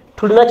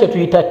tulina kye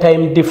tuyita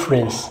time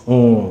difference.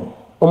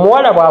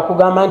 Omuwala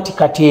bw'akugamba nti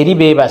kati eri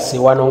beebase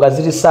wano nga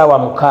ziri ssaawa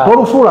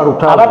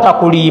 6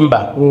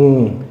 abatakulimba.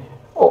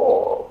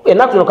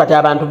 Ennaku zino kati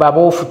abantu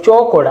babuufu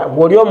kyokola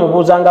ng'oli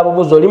omubuuza nga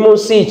bubuuza oli mu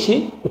nsi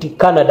ki nti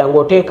Canada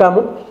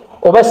ng'oteekamu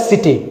oba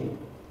city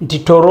nti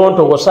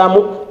Toronto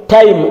ng'osaamu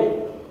time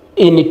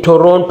in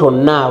Toronto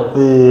now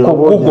ku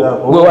Google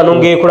gwe wano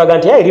ng'ekulaga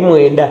nti eri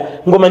 9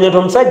 ng'omanya nti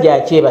omusajja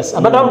akyebase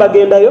abantu abamu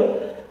bagendayo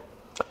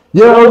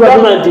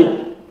ogamba nti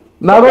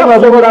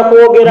nabola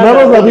kwogera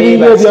nabo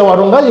biringa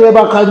ebyawano nga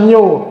yeebaka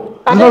nnyo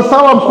nno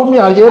ssaawa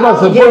 10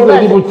 yeebase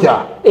mpozi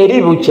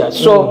eri bukya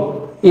so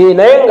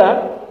naye nga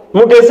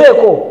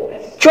mugezeeko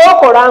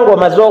kyokola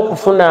ng'omaze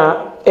okufuna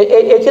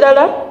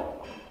ekirala.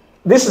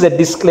 This is a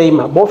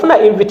disclaimer.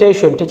 Bw'ofuna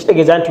invitation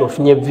tekitegeeza nti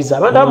ofunye visa.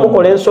 Abantu abamu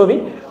mukola ensobi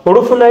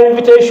olufuna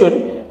invitation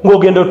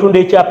ng'ogenda otunda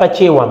ekyapa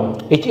kyewamu.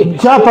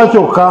 Kyapa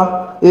kyokka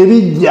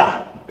ebijja.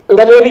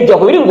 Nga n'ebijja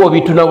kubiri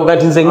ng'obituna nga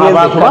nti nze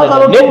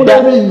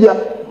ngeze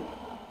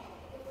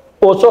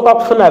osooka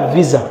kufuna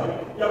visa.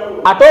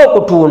 Ate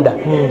okutunda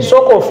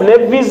sooka ofune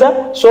visa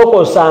sooka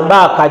osambe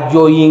akajja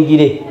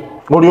oyingire.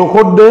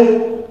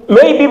 Olyokodde?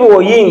 Maybe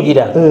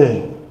bw'oyingira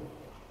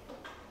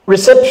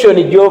reception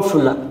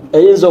gy'ofuna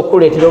eyinza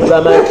okuleetera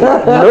okugamba nti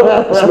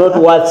no, it's not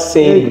worth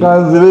saying.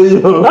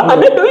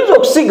 Nedda oyinza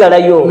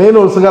okusigalayo naye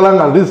n'osigala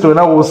nga list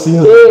wena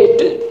w'osinze.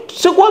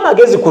 Sikuwa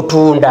magezi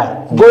kutunda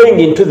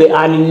going into the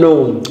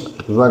unknown.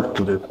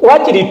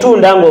 Wakiri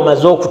tunda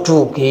ng'omaze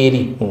okutuuka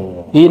eri.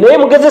 Naye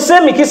mugezese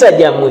emikisa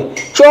gyammwe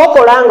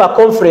kyokola nga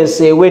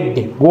conference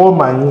ewedde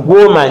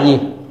gw'omanyi.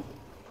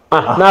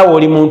 Naawe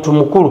oli muntu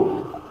mukulu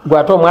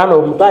gwate omwana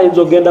omuto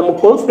ayinza ogenda mu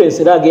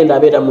conference era agenda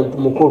abeera muntu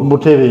mukulu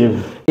mutereevu.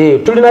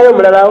 Tulinayo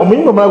omulala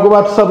omuyimba omulala gwe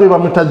batusabye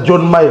bamwita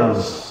John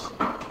Miles.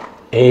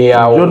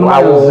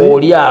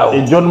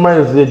 John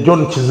Miles ye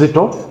John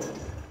Kizito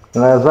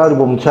nga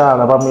yazaalibwa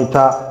omukyala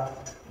bamwita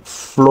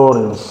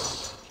Florence.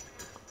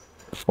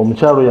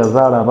 Omukyalo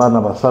yazaala abaana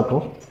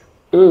 3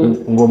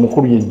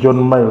 ng'omukulu ye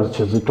John Miles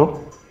Kizito.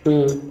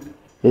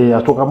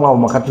 Atuukamu awo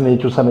makati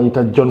neyikyusa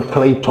neyita John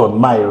Clayton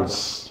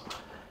Miles.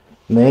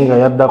 Naye nga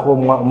yaddako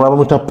omulala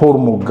bamwita Paul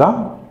Mugga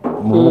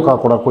muvubuka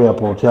akolako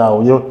airport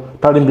awo yo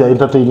talimbya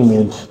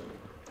entertainment.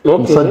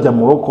 Musajja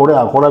mulokole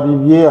akola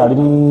bibye ali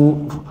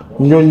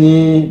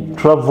Nyonyi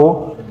travel.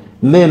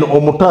 Neno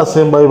omuto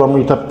asembayo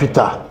bamwita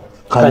Peter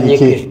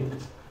Kanyike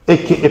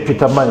aka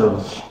Peter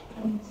Miles.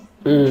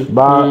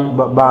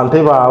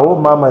 Bante baawo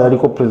mama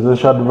yaliko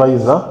presidential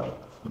advisor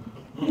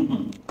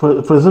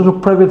presidential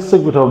private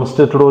secretary of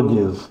state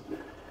lodges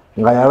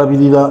nga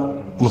yalabirira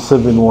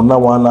Museveni wonna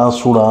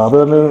wanaasula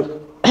abeera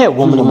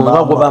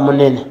goba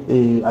munene.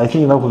 I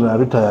think naku zina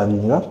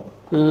retiringa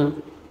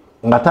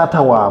nga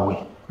taata waabwe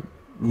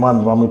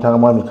mwami bamwitanga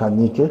mwami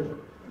Kanyike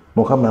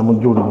Mukama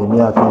yamujjulira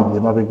emyaka ebiri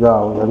emabega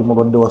awo yali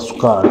mulwadde wa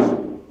sukaali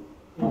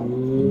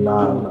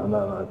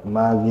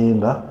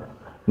n'agenda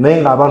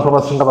naye ng'abantu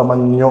abasinga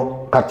bamanyi nnyo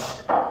kati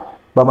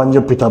bamanyi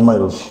nnyo Peter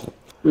Miles.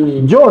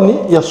 John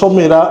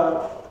yasomera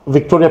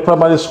Victoria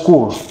Primary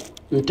School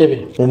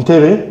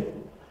Entebbe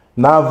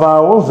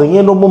n'avaawo nze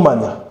ngenda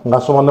omumanya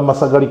ng'asoma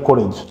Namasagali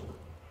College.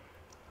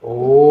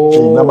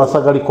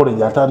 Namasagali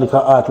College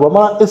atandika art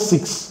wamala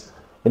S6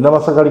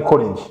 Namasagali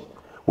College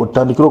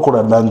otandikira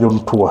okola dungeon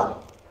tour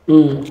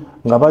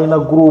nga balina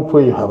group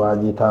eyo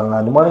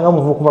abagiyitanga ndi mwalinga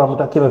muvubuka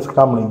bamwita Kenneth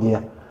Kamlegeya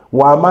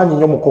w'amaanyi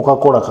nnyo mu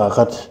Coca-Cola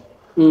kaakati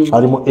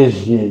ali mu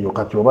Asia eyo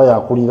kati oba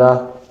yakulira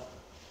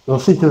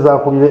nsiti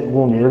zakulire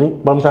gundi eri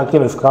bamuta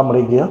Kenneth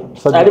Kamulegeya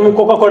ali mu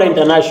Coca-Cola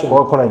International.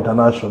 Coca-Cola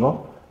International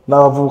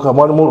n'abavubuka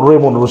mwalimu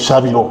Raymond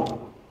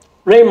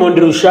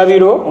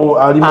Rushabiro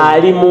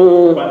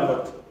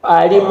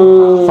ali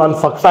mu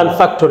Fun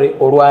Factory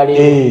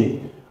olwali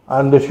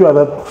and a few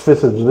other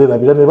faces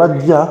zirabira ne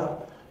bajja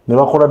ne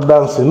bakola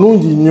dance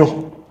nungi nnyo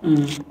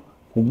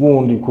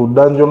kugundi ku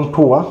Dungeon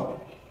Tour.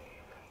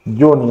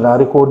 John la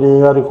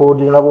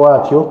recording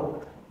bwatyo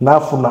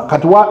nafuna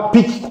kati wa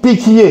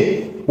pitch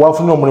ye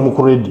wafuna omulimu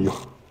ku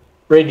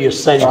radio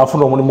Sanyu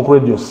afuna omulimu ku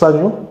radio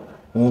Sanyu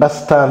nga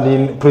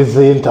standing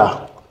presenter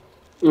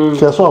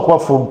kyasobola kuba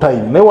full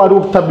time naye waliwo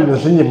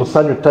tabulence nnyingi mu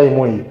Sanyu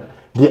time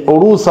eyo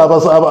oluusi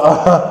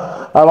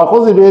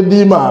abakozi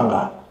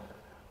beedimanga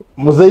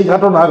muzeyi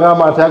Katonda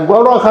agamba nti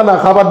agwalwa akana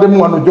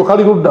akabaddemu wano jjo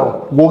kali luddawo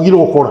gw'ogira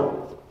okola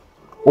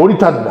oli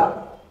tadda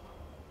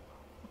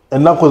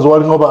ennaku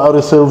eziwalinga oba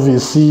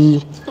RSLVC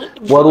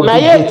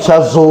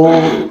waliwo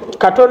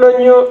katono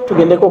nnyo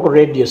tugendeko ku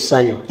Radio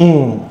Sanyu.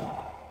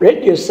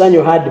 Radio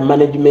Sanyu had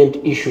management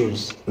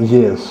issues.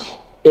 Yes.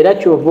 Era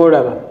kyova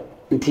olaba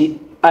nti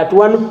at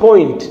one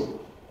point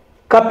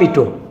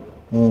capital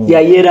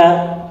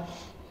yayera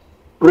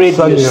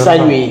Radio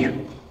Sanyu eyo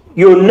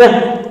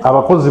yonna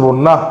abakozi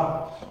bonna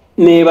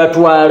ne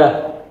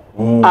batwala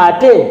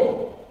ate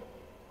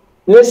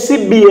ne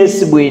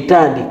CBS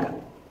bwetandika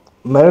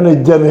nayo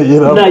nejja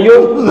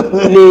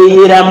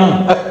neyeramu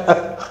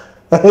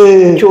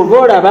kyova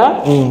olaba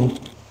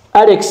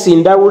Alex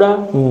Ndawula,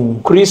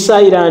 Chris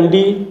Island,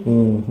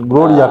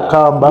 Gloria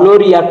Kamba,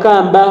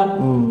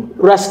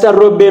 Rasta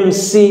Rob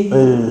MC,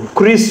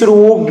 Chris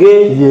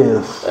Ruge,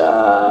 yes.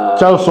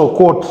 Charles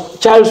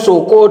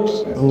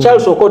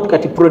Okot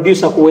kati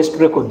producer ku West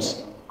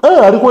Records.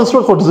 Ali ku West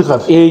Records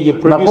kati. Ye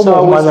producer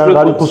wa West Records.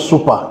 Ali ku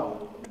Super.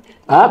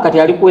 Kati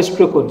ali ku West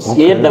Records.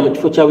 Yedda mu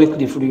kifo kya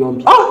Weekly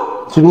Fuliyombi.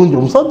 Kirungi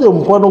omusajja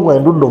omukwano gwa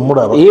nduddo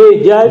omulaba.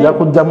 Jali.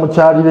 Yakujja mu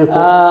kyalireko.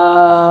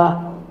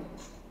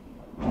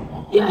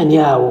 Yani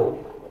awo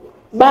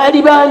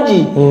bali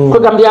bangi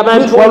kwegambye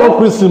abantu waliwo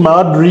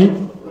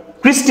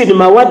Christine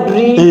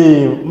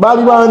Mawadri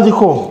bali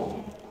bangiko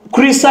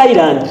Chris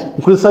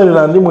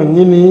Island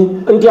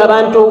mwennyini nti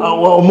abantu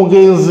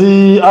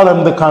omugenzi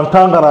Alan the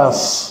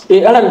Cantangaras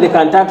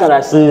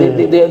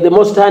the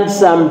most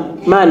handsome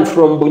man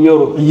from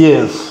Bunyoro.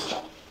 Yes.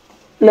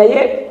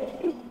 Naye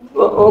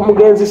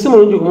omugenzi si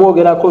mulungi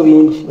kumwogerako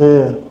bingi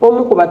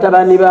omu ku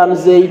batabani ba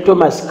Muzeeyi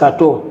Thomas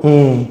Kato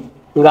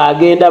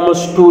ng'agenda mu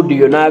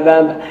studio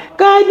n'agamba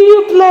can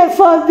you play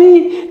for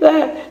the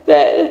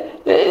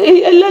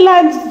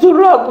Lands to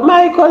Rock,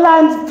 Michael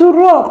Lands to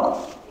Rock.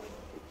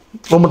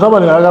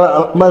 Omutabani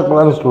agala Michael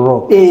Lands to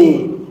Rock.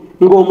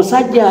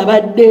 Ng'omusajja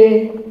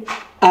abadde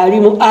ali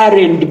mu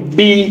R&B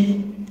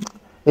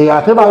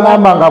ate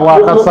bagamba nga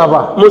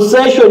bwakasaba mu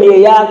session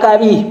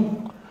eyakabi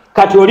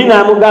kati oli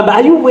n'amugamba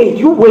you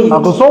wait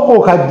akusooka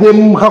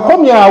okaddemu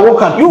kakomyawo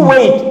kati you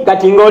wait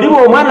kati ng'oli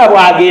omwana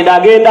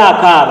bw'agenda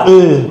akaaba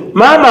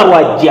maama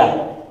wajja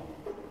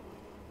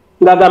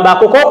ng'agamba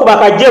akokookuba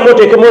kajjemu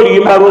oteekemu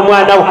oluyimba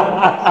lw'omwana we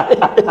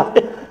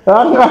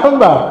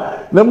agamba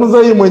ne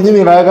Muzeeyi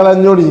mwennyini ng'ayagala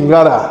nnyo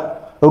lingala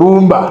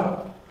rumba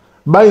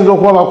bayinza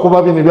okuba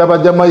bakuba bino ebya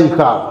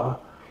Bajamaika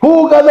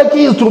who got the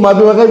keys to my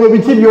ebyo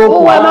biti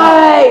by'okuba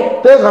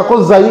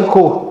teekako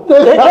Zaiko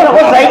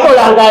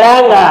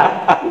langalanga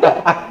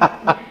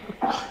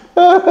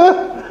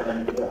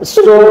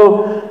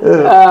so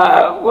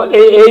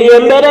eyo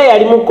embeera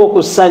yalimuko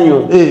ku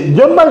Sanyu.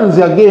 John Miles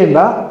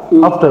yagenda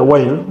after a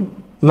while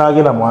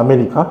n'agenda mu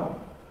America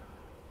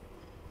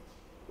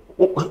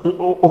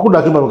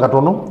okuddako emabega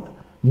katono.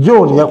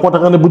 John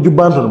yakwatagana ne Buju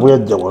Banton bwe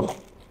yajja wano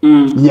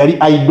yali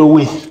idol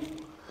we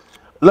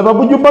laba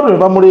Buju Banton ne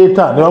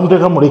bamuleeta ne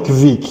bamuteeka mu Lake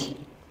Vic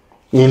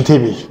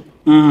Entebbe.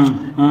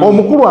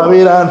 Omukulu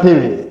abeera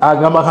Ntebbe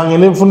agamba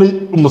kangende nfune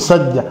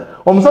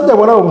omusajja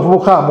bw'alaba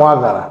omuvubuka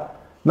amwagala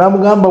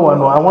n'amugamba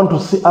wano I want to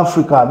see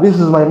Africa, this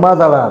is my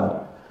motherland,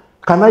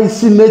 can I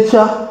see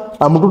nature?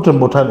 Amutute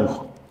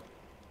mbotanico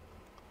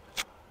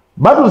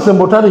batuse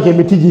mbotanico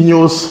emiti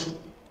ginyoosi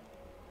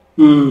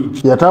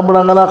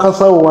yatambulanga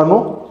n'akasawo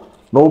wano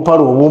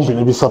n'obupale obumpi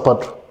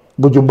n'ebisapatu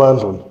Buju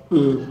Banton.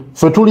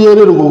 Ffe tuli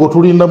eri Lugogo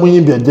tulinda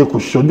muyimbi ajje ku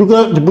show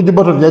jjukira nti Buju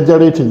Banton yajja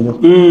leeti nnyo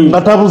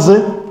nga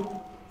tabuze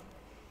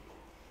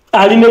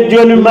aline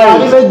John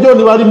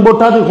bali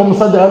mbotani kwa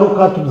musajja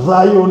aluka ati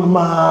Zion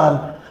man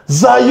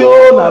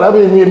Zion alaba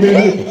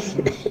emibiri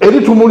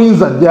eri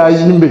tumulinza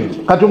jayimbe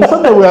kati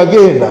omusajja bwe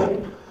yagenda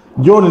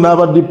John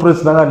n'aba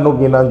depressed nanga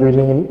n'ogenda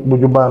joining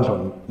Buju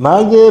Banton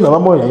n'agenda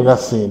bamoya ina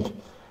sente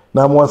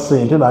n'amuwa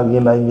sente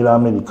n'agenda ayingira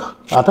America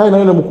ate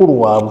alinayo ne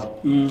mukulu waabwe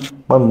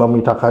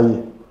bamuyita Kaye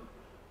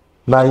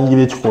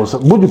n'ayingira ekikoosi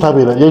Buju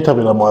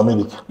yayitabira mu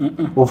America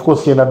of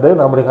course yena addayo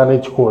n'amuleka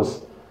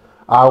n'ekikoosi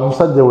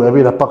omusajja we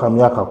yabeera paka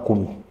myaka 10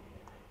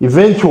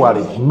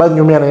 eventually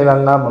banyumya naye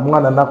n'angamba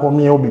mwana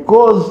nakomyewo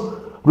because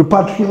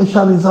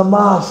repatriation is a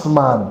must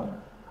man.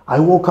 I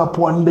woke up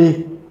one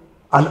day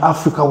and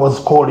Africa was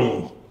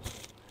calling.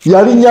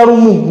 Yali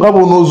nyarumu nga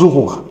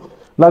bonozukuka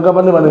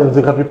nagamba ne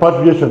banenze kati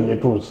repatriation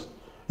yetuuse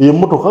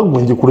emmotoka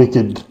gwe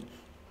ngikulekedde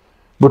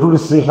bwe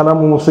tulisinkana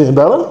mu nsi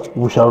endala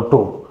we shall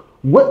talk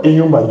gwe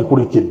ennyumba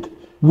ngikulekedde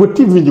gwe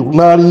tv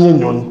naalinnya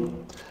ennyonyi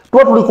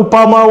tuba tuli ku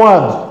Palm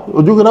Award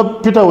ojjukira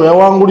Peter we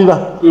yawangulira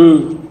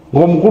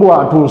ng'omukulu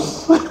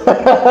atuuse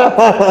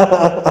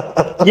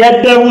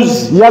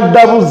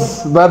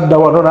yaddabuzi n'adda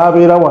wano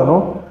n'abeera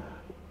wano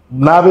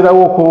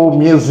n'abeerawoko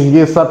myezi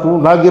ng'esatu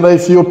n'agenda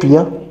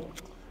Ethiopia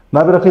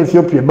n'abeerako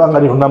Ethiopia ebbanga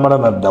lino n'amala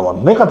n'adda wano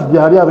naye kati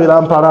gyali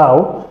abeera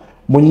Mpalaawo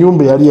mu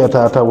nnyumba yali ya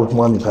taata we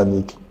mwami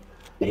Kanyike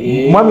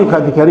mwami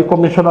Kanyike yali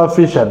commissioner of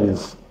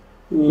fisheries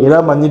era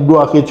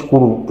amanyiddwako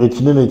ekikulu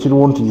ekinene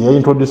ekiriwo nti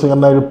yayintroducinga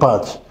Nile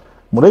Park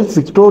mu Lake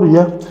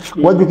Victoria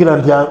wajjukira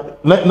nti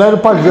Nile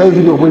Park zali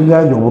ziri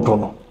obwennyanja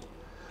obutono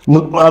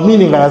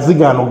amini nga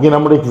yazigaana okugenda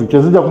mu Lake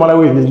Victoria zijja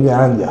kumalawo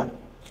ebyennyanja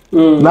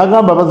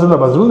n'agamba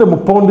bazirunde mu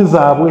pondi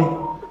zaabwe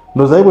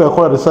nozayi bwe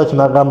yakola research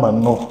n'agamba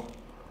no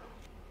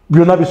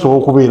byonna bisobola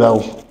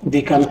okubeerawo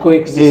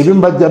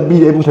ebimu bajja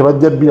bbira ebimu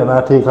tebajja bbira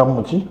n'ateekamu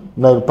muki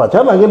Nile Park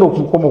era nagenda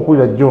okukoma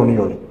okulira John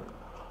oyo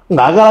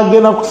ng'agala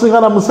genda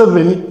kusinkana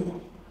Museveni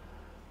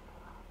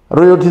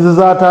royalties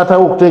za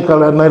taatawo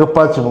okuteeka Nile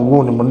Park mu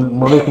gundi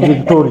mu Lake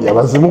Victoria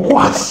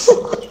bazimukwasa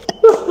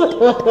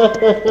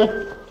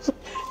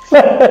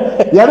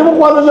yali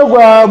mukwano nnyo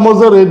gwa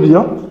Moze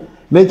Radio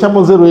n'ekya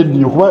Moze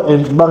Radio kuba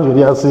ebbanga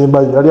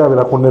eryasemba yali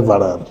abeera ku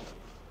Neverland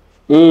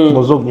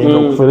Moze ogenda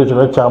okufeera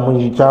ekyo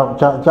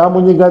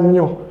kyamunyiga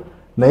nnyo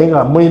naye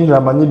nga mwini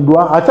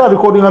amanyiddwa ate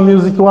alikodinga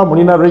music wa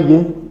mulina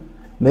reggae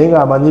naye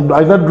nga amanyiddwa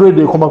alina dread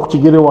ekoma ku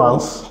kigere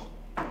wansi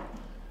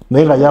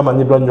naye nga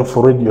yamanyiddwa nnyo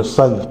for radio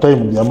sang time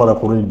gyamala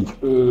ku radio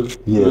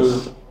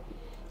yes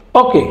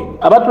okay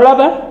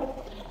abatulaba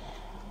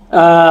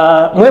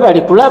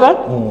mwebali kulaba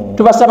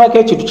tubasabako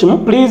ekintu kimu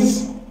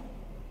please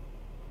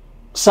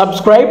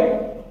subscribe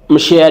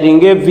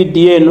msharinge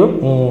video eno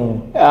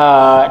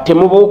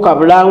temubuuka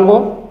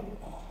bulango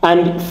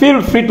and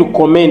feel free to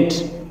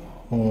comment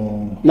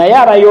naye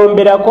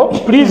abayomberako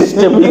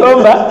please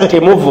temuyomba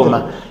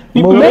temuvuma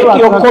make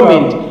your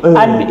comment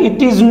and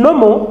it is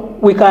normal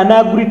we can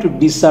agree to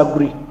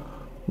disagree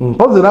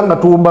mpozera nga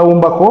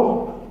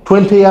tuwumbawumbako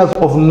 20 years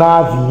of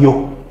Navio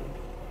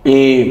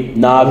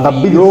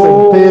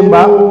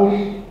Navio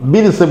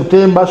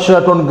September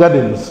Sheraton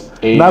Gardens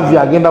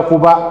Navio agenda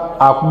kuba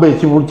akuba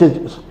ekivulu kye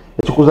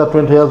ekikuza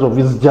 20 years of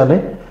his journey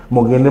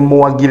mugende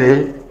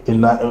muwagire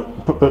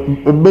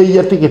ebbeeyi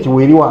ya tiketi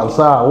weeri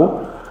wansi awo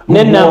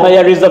n'ennamba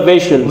ya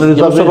reservations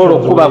gyemusobola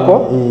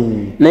okubako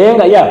naye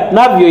nga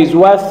Navio is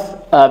worth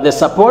the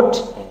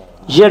support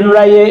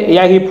genre ye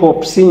ya hip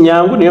hop si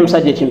nyangu niyo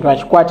musajja ekintu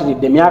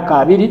akikwatiridde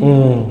emyaka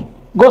 2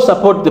 go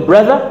support the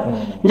brother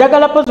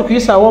njagala pozi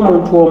kuyisaawo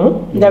omuntu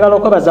omu njagala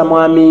okwebaza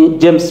mwami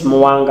James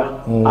Muwanga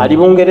ali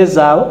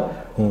Bungereza awo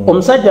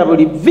omusajja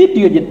buli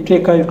video gye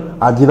tuteekayo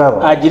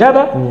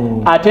agiraba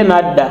ate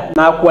n'adda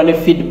n'akuwa ne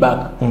feedback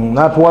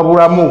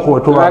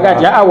n'atuwabulamuko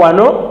agati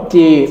wano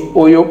ti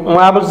oyo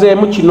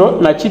mwabuzeemu kino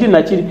nakiri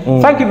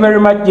thank you very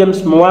much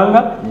James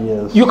Muwanga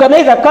you can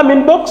either come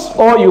in box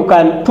or you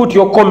can put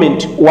your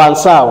comment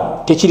wansi awo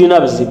tekirina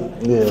buzibu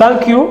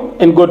thank you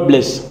and God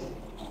bless.